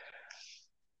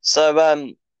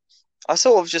 So, I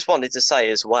sort of just wanted to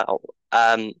say as well,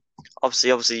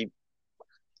 obviously,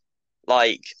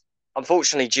 like,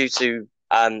 unfortunately, due to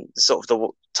sort of the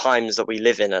times that we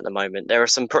live in at the moment, there are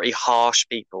some pretty harsh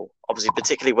people, obviously,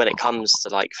 particularly when it comes to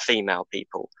like female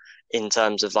people, in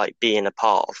terms of like being a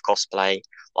part of cosplay.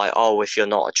 Like, oh, if you're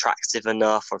not attractive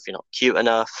enough or if you're not cute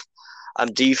enough.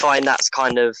 Do you find that's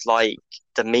kind of like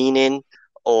demeaning,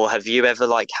 or have you ever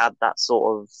like had that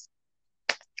sort of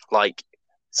like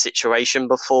situation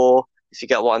before? If you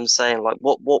get what I'm saying, like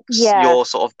what's Yeah, your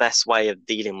sort of best way of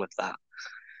dealing with that?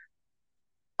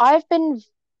 I've been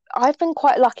I've been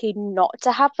quite lucky not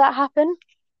to have that happen.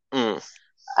 Mm.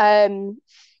 Um,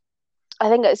 I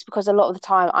think it's because a lot of the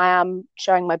time I am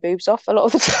showing my boobs off a lot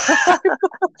of the time.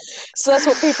 So that's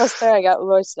what people are staring at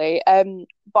mostly.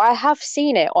 But I have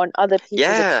seen it on other people's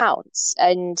Yeah. accounts,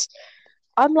 and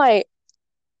I'm like,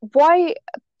 why?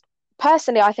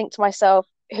 Personally, I think to myself,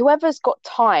 whoever's got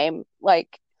time,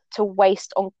 like, to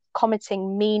waste on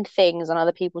commenting mean things on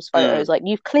other people's Mm. photos, like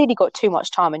you've clearly got too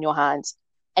much time in your hands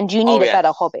and you Oh need a yeah.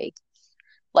 better hobby.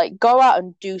 Like go out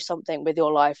and do something with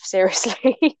your life,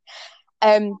 seriously.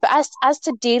 But as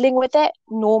to dealing with it,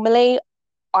 normally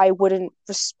I wouldn't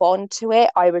respond to it.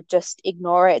 I would just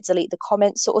ignore it, delete the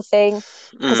comments sort of thing.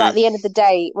 Because at Mm. the end of the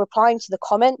day, replying to the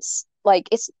comments, like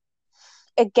it's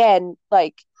again,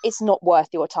 like it's not worth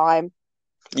your time.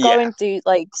 Go Yeah. and do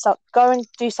go and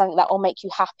do something that will make you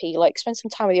happy. Like spend some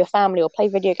time with your family or play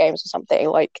video games or something.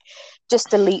 Like just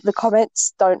delete the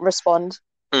comments, don't respond.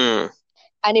 Mm.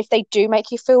 And if they do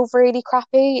make you feel really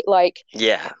crappy, like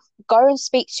Yeah. go and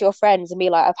speak to your friends and be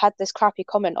like, I've had this crappy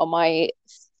comment on my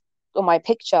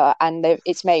picture and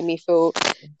it's made me feel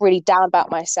really down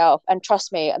about myself. And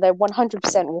trust me, they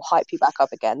 100% will hype you back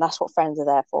up again. That's what friends are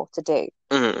there for, to do.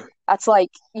 Mm. That's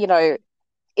like,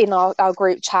 in our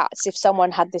group chats, if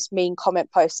someone had this mean comment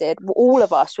posted, all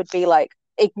of us would be like,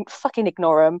 fucking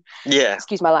ignore them. Yeah.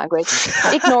 Excuse my language.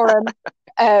 Ignore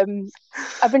them.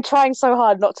 I've been trying so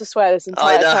hard not to swear this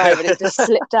I entire time, and it just know.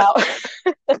 slipped out.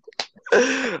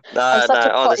 No, I'm such no,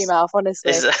 a potty mouth,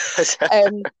 honestly.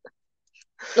 Um,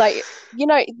 like,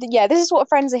 yeah, this is what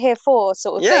friends are here for,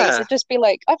 sort of thing. So yeah, just be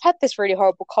like, I've had this really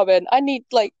horrible comment. I need,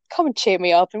 like, come and cheer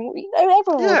me up, and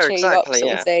everyone will yeah, cheer you up, exactly,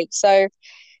 sort of yeah. thing. So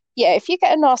yeah, if you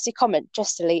get a nasty comment,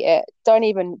 just delete it. Don't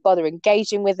even bother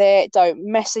engaging with it. Don't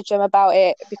message them about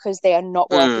it because they are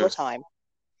not worth your Mm, time.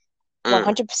 mm,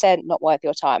 100% not worth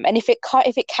your time. And if it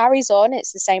carries on,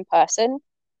 it's the same person,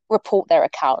 report their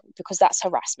account because that's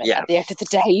harassment. yeah, At the end of the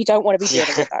day, you don't want to be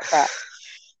dealing yeah. with that crap.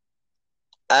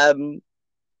 Um,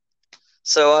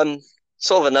 so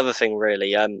sort of another thing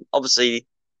really. Obviously,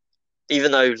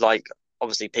 even though like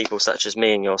obviously people such as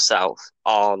me and yourself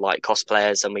are like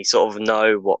cosplayers, and we sort of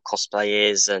know what cosplay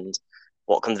is and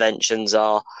what conventions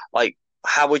are. Like,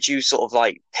 how would you sort of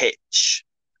like pitch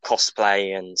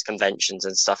cosplay and conventions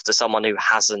and stuff to someone who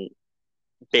hasn't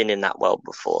been in that world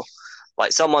before?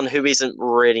 Like someone who isn't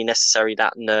really necessarily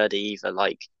that nerdy either.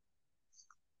 Like,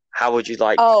 how would you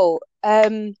like? Oh,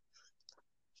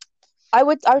 I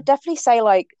would definitely say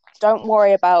like don't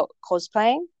worry about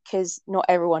cosplaying because not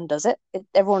everyone does it.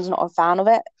 Everyone's not a fan of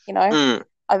it, you know. Mm,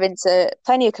 I've been to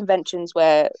plenty of conventions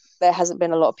where there hasn't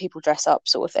been a lot of people dress up,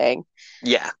 sort of thing.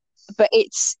 yeah, But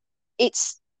it's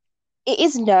it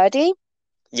is nerdy,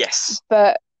 yes,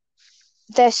 but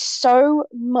there's so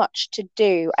much to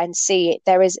do and see.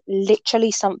 There is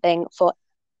literally something for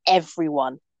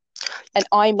everyone, and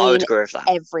I I would mean agree with that.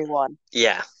 everyone.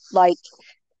 Yeah, Like,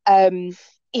 um,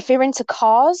 if you're into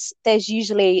cars, they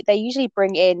usually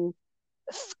bring in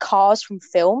cars from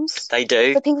films they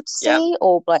do. for people to Yeah, see,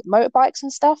 or like motorbikes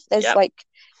and stuff. There's yeah, like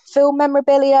film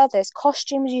memorabilia, there's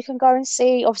costumes you can go and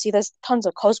see. Obviously, there's tons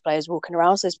of cosplayers walking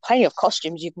around, so there's plenty of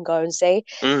costumes you can go and see.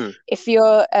 mm, If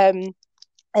you're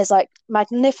there's like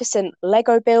magnificent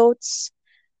Lego builds.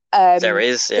 there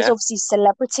is. There's Yeah, obviously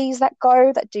celebrities that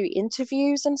do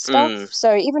interviews and stuff. mm,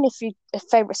 So even if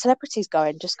favorite celebrities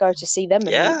going, just go to see them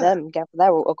and meet yeah, them and get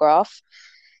their autograph.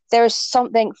 There is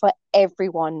something for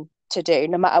everyone to do,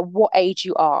 no matter what age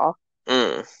you are.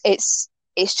 mm.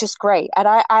 It's just great. And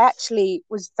I actually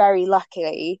was very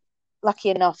lucky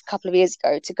enough a couple of years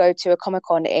ago to go to a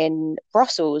Comic-Con in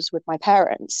Brussels with my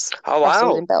parents. Oh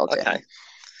Brussels wow. in Belgium. Okay.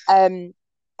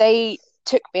 They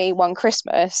took me one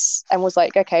Christmas and was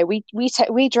like, okay, we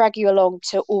drag you along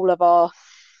to all of our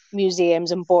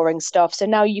museums and boring stuff. So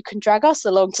now you can drag us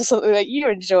along to something that you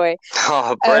enjoy.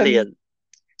 Oh, Um, brilliant.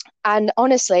 and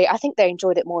honestly, I think they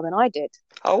enjoyed it more than I did.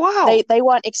 Oh wow. They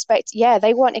weren't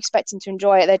they weren't expecting to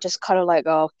enjoy it. They're just kind of like,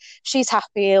 oh, she's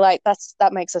happy, like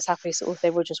that makes us happy, sort of.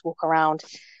 They would just walk around.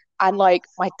 And like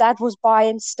my dad was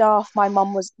buying stuff. My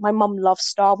mum loves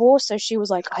Star Wars, so she was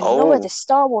like, I love Oh, this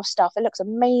Star Wars stuff. It looks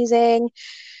amazing.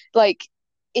 Like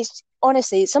it's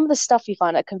honestly some of the stuff you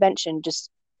find at a convention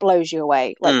just blows you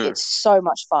away. Like mm, it's so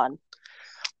much fun.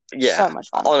 yeah. So much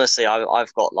fun. Honestly,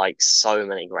 I've got like so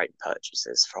many great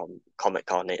purchases from Comic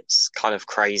Con. It's kind of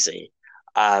crazy.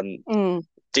 Um, Mm.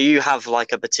 do you have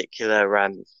like a particular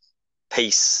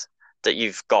piece that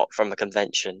you've got from a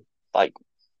convention, like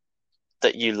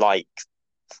that you like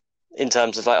in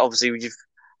terms of like obviously you've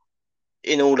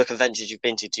in all the conventions you've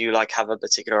been to, do you like have a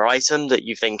particular item that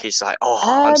you think is like,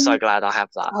 oh, I'm so Um, glad I have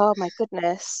that? oh my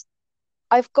goodness.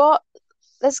 I've got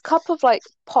there's a couple of like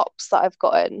pops that I've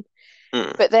gotten,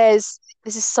 Mm, but this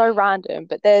is so random,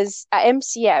 but there's at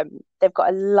MCM they've got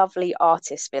a lovely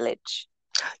artist village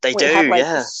they where you have do, like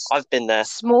yeah. I've been there.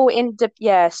 small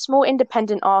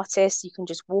independent artists. You can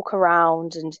just walk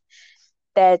around and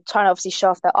they're trying to obviously show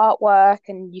off their artwork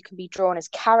and you can be drawn as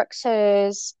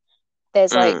characters.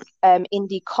 There's like Mm,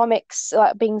 indie comics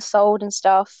like being sold and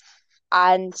stuff.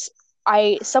 and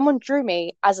someone drew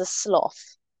me as a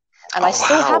sloth, and I Oh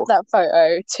still have wow. that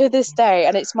photo to this day,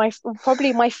 and it's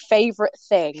probably my favorite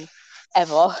thing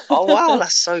ever. Oh wow,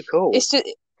 that's so cool. It's just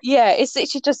it's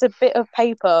literally just a bit of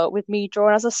paper with me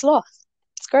drawn as a sloth.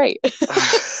 It's great.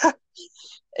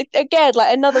 Again,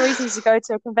 like another reason to go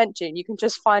to a convention, you can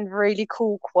just find really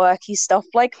cool, quirky stuff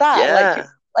like that. Like Yeah.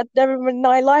 I'd never in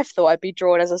my life thought I'd be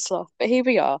drawn as a sloth, but here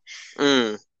we are.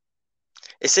 Mm.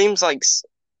 It seems like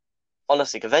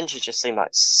honestly, conventions just seem like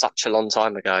such a long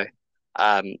time ago.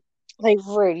 Um, They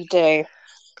really do.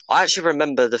 I actually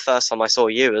remember the first time I saw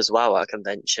you as well at a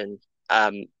convention.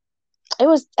 Um, It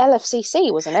was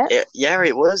LFCC, wasn't it? yeah,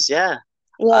 it was, yeah.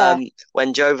 Yeah.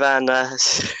 When Jovan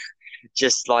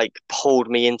just like pulled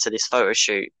me into this photo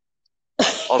shoot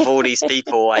of all these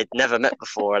people I'd never met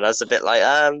before, and I was a bit like,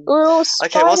 We're all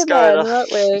okay, what's going Spider-Man, on?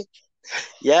 weren't we?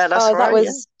 Yeah, that's Oh, right.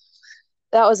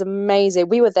 that was amazing.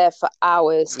 We were there for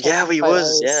hours Yeah, taking we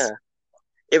was, yeah. photos.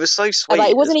 It was so And like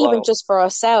sweet it as wasn't even well. just for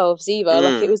ourselves either.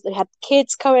 Like Mm, they had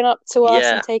kids coming up to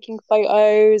us and yeah. taking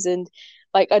photos, and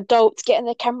like adults getting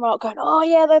their camera out going, "Oh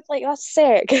yeah, that's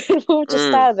sick." And we'll just Mm.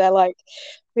 stand there like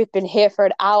we've been here for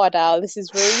an hour now. This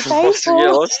is really Yeah,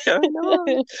 painful. what's going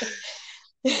on?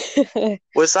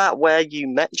 Was that where you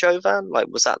met Jovan? Like,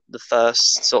 was that the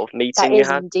first sort of That meeting you is had?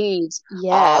 indeed,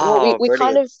 yeah. Well, Oh, we kind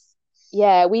brilliant. of,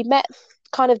 we met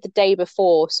kind of the day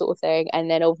before, sort of thing, and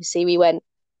then obviously we went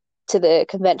to the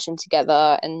convention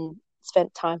together and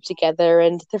spent time together,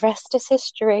 and the rest is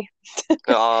history.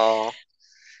 Oh,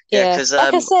 yeah, Yeah, because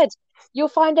like I said, you'll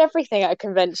find everything at a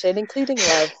convention, including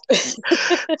love.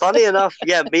 funny enough,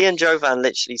 yeah, me and Jovan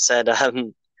literally said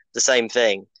the same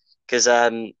thing because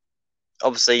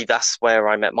obviously that's where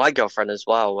I met my girlfriend as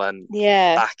well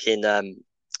Yeah. back in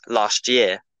last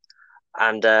year,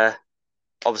 and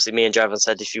obviously me and Jovan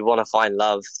said if you want to find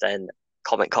love, then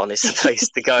Comic Con is the place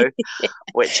to go.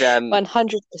 Which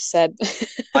 100%.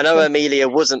 I know Amelia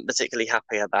wasn't particularly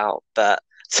happy about, but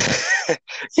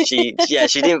she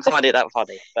didn't find it that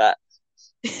funny. But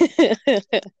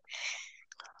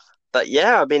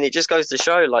yeah, I mean, it just goes to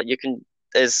show like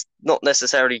there's not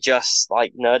necessarily just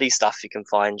like nerdy stuff you can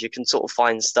find. You can sort of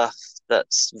find stuff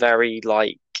that's very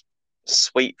like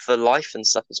sweet for life and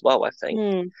stuff as well, I think.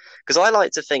 Mm, Because I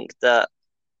like to think that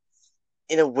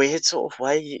in a weird sort of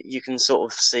way, you can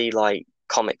sort of see like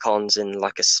Comic Cons in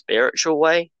like a spiritual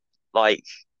way. Like,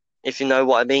 if you know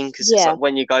what I mean, because it's yeah, like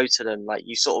when you go to them, like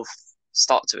you sort of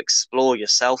start to explore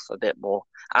yourself a bit more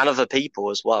and other people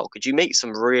as well. Could you meet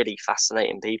some really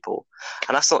fascinating people?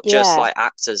 And that's not just yeah. like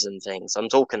actors and things. I'm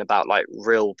talking about like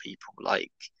real people.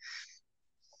 Like,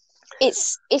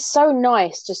 It's so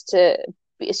nice just to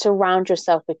surround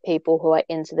yourself with people who are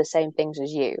into the same things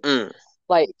as you. mm,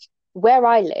 Like where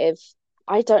I live,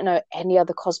 I don't know any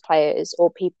other cosplayers or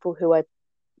people who are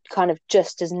kind of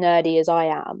just as nerdy as I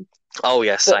am. oh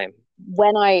yeah, But same.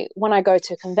 when I go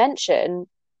to a convention,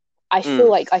 I feel Mm,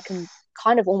 like I can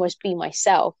kind of almost be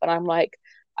myself, and I'm like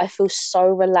I feel so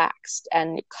relaxed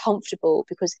and comfortable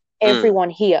because mm, everyone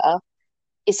here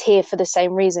is here for the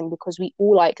same reason because we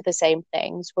all like the same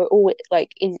things. We're all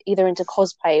like either into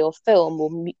cosplay or film or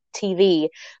TV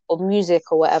or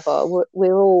music or whatever. We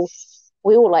all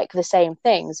like the same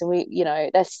things, and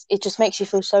that's it. Just makes you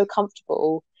feel so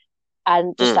comfortable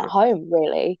and just at mm, home,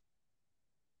 really.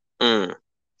 mm.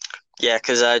 Yeah,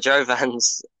 because Joe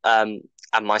Vans and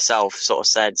myself sort of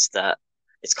said that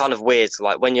it's kind of weird.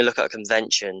 Like when you look at a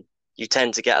convention, you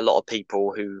tend to get a lot of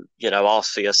people who,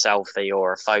 ask for your selfie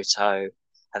or a photo,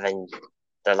 and then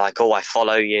they're like, "Oh, I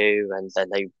follow you," and then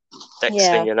next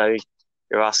thing Yeah, you know,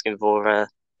 you're asking for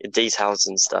your details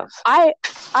and stuff. I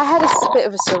had a bit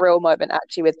of a surreal moment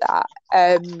actually with that.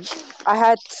 I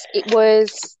had it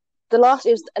was it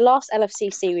was the last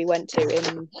LFCC we went to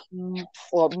in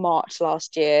March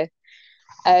last year.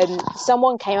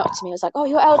 Someone came up to me and was like, "Oh,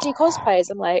 you're LG cosplayers."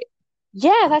 I'm like,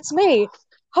 "Yeah, that's me."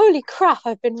 Holy crap,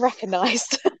 I've been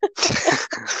recognized.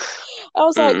 I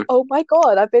was like, Mm. "Oh my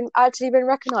god, I've been actually been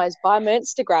recognized by my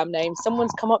Instagram name.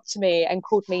 Someone's come up to me and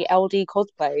called me LD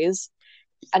cosplays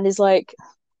and is like,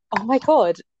 "Oh my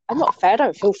god, I'm not fair, I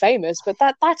don't feel famous, but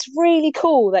that's really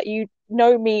cool that you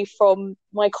know me from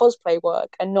my cosplay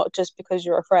work and not just because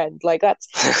you're a friend." Like that's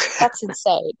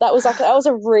insane. That was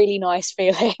a really nice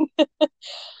feeling.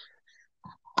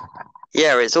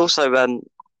 Yeah, it's also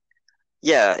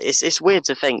yeah, it's weird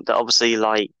to think that obviously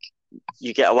like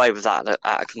you get away with that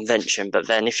at a convention, but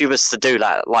then if you was to do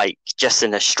that like just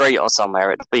in the street or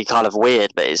somewhere, it'd be kind of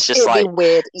weird. But it's just It'd be like,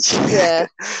 weird. Yeah.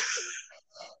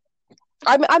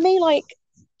 I mean, like,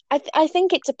 I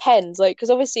think it depends, like, because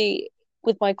obviously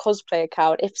with my cosplay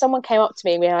account, if someone came up to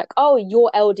me and be like, "Oh,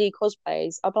 you're LD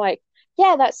cosplays," I'm like,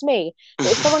 yeah, that's me.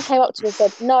 But if someone came up to me and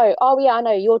said, no, oh yeah, I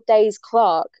know, you're Days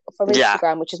Clark from Yeah,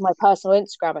 Instagram, which is my personal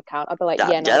Instagram account, I'd be like,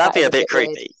 yeah, yeah, yeah. no, That'd that be is a a bit bit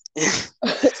weird. creepy.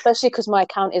 Especially because my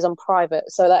account is on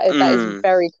private, so that is Mm,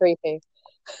 very creepy.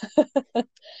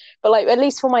 But like at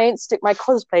least for my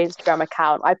cosplay Instagram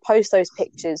account, I post those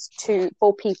pictures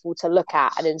for people to look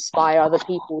at and inspire other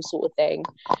people, sort of thing.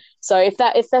 So if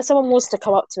there's someone wants to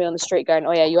come up to me on the street going,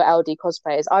 "Oh yeah, you're LD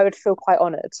cosplayers," I would feel quite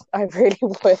honoured. I really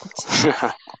would.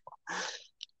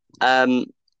 um.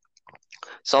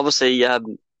 So obviously,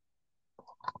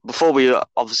 before we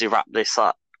obviously wrap this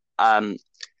up, um,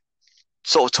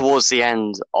 sort of towards the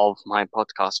end of my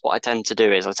podcast, what I tend to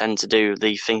do is I tend to do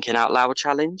the thinking out loud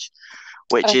challenge,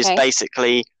 which is Okay.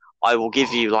 basically I will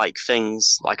give you like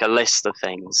things, like a list of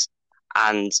things,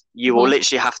 and you will Hmm.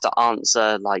 literally have to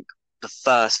answer like the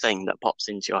first thing that pops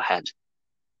into your head.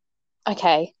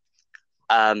 Okay.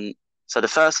 Um, so the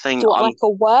first Do thing you want I'm like a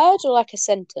word or like a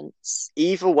sentence?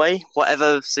 either way,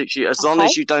 whatever suits you, as long Okay.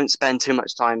 as you don't spend too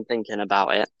much time thinking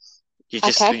about it.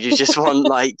 Okay. You just want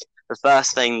like the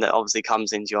first thing that obviously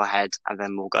comes into your head, and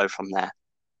then we'll go from there.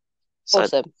 So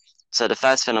Awesome. so the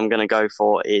first thing I'm going to go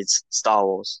for is Star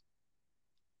Wars.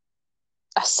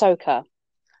 Ahsoka.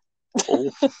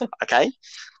 Oh, okay.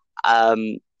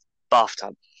 Um,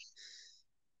 bathtub.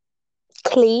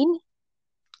 Clean.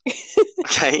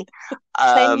 Okay.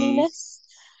 Um, Cleanliness.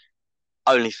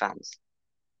 OnlyFans.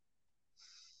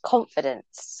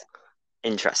 Confidence.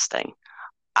 Interesting.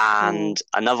 Hmm. And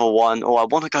another one, oh, I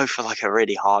want to go for like a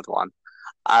really hard one.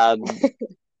 Um,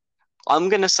 I'm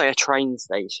going to say a train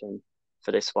station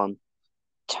for this one.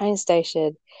 Train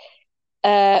station.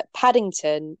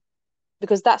 Paddington,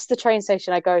 because that's the train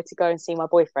station I go and see my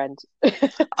boyfriend.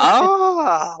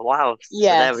 Ah, wow.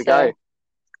 So Yeah, there we go. so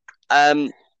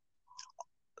Um,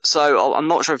 so I'm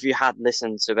not sure if you had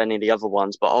listened to any of the other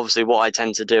ones, but obviously what I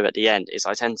tend to do at the end is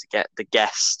I tend to get the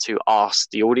guests to ask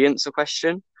the audience a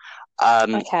question.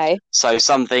 Um, okay. so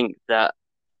something that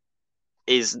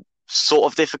is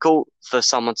sort of difficult for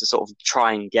someone to sort of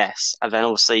try and guess, and then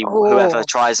obviously whoever Oh,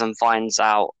 tries and finds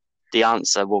out the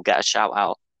answer will get a shout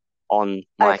out on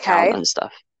my account okay. and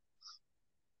stuff.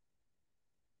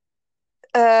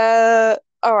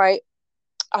 All right.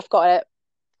 I've got it.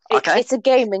 Okay, It's a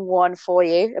gaming one for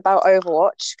you about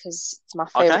Overwatch because it's my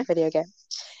okay. favorite video game.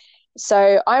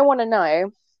 So I want to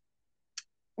know,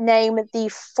 name the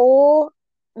four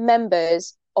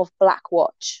members of Black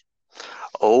Watch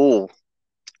Oh,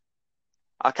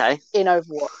 okay. in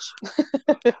Overwatch.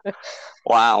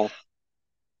 Wow.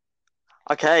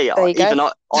 Okay, There you go.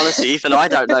 honestly, even I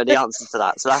don't know the answer to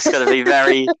that, so that's going to be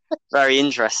very, very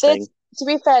interesting. To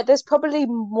be fair, there's probably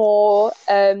more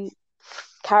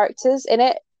characters in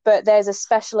it, but there's a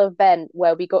special event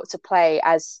where we got to play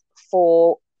as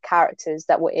four characters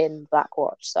that were in Black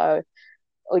Watch. So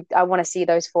I want to see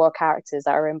those four characters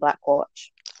that are in Black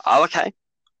Watch. Oh, okay,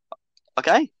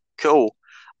 okay, cool.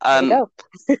 There you Um, go.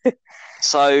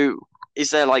 so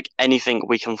is there like anything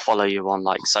we can follow you on,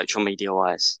 like social media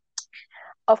wise?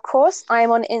 Of course, I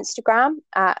am on Instagram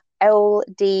at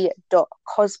ld.cosplays.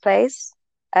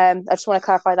 I just want to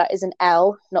clarify that is an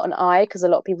L, not an I, because a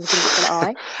lot of people think it's an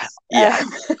I. Yeah,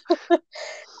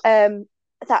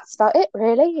 That's about it,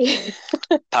 really.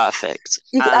 perfect.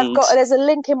 I've And got there's a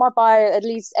link in my bio, at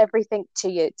least everything to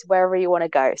you to wherever you want to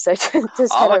go. So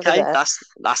just head oh, over okay, there.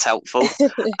 that's helpful.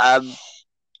 Um,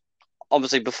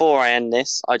 obviously, before I end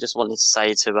this, I just wanted to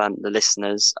say to the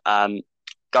listeners,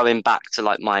 going back to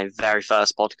like my very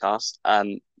first podcast,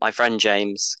 my friend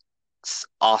James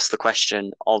asked the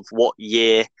question of what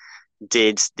year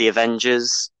did the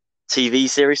Avengers TV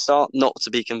series start, not to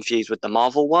be confused with the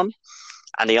Marvel one,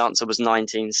 and the answer was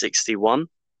 1961.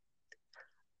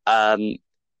 Um,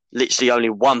 literally only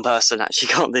one person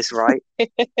actually got this right.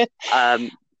 Um,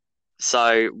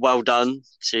 so well done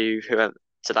to whoever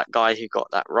to that guy who got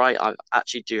that right. I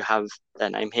actually do have their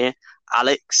name here,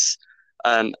 Alex,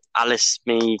 Alice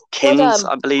Me Well Kins, done.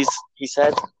 I believe he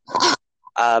said.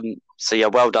 So yeah,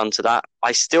 well done to that.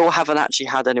 I still haven't actually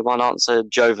had anyone answer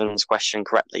Jovan's question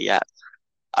correctly yet,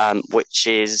 which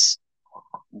is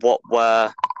what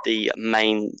were the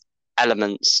main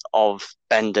elements of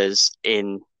benders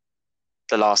in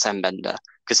the last Airbender?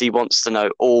 Because he wants to know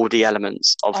all the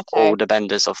elements of Okay. all the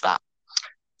benders of that.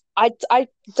 I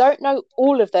don't know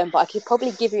all of them, but I could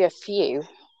probably give you a few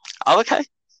Oh, okay.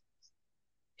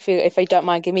 if you don't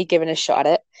mind me giving a shot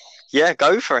at it. Yeah,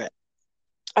 go for it.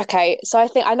 Okay, so I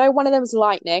think I know one of them is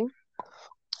lightning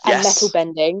and metal Yes.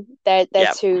 bending. They're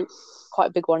Yeah. two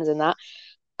quite big ones in that.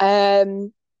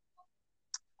 I'm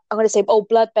going to say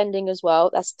blood bending as well.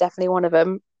 That's definitely one of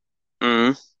them.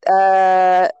 Mm.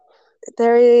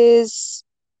 There is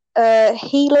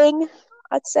Healing,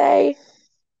 I'd say.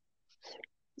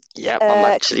 Yep, I'm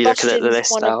actually looking at the Combustion's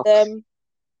list one now. of them.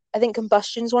 I think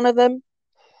Combustion's one of them.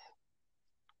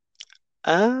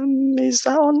 Is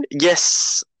that on?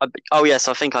 Yes. Oh, yes,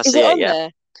 I think I Is see it it. on Yeah,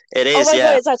 there? it Oh is. my God,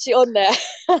 Yeah. it's actually on there.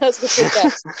 That's a good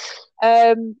guess.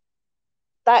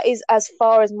 That is as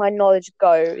far as my knowledge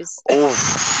goes.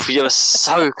 Oh, you were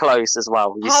so close as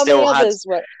well. You How many still had. others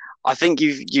were? I think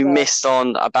you Well, missed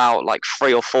on about like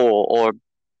 3 or 4 or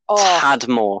oh, had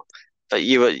more, but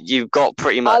you got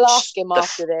pretty I'll much ask him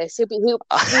after this. To be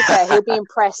fair, he'll be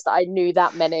impressed that I knew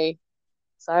that many.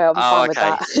 So I'm Oh, fine with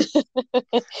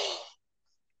okay. that.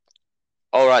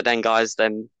 All right then, guys.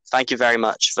 Then thank you very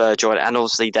much for joining, and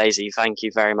obviously Daisy, thank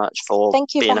you very much for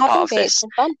Thank you for being a part having of me. It's this. been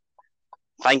fun.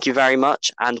 Thank you very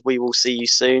much, and we will see you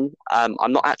soon. I'm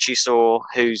not actually sure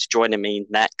who's joining me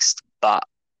next, but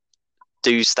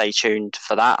do stay tuned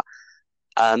for that.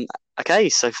 Okay,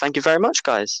 so thank you very much,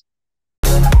 guys.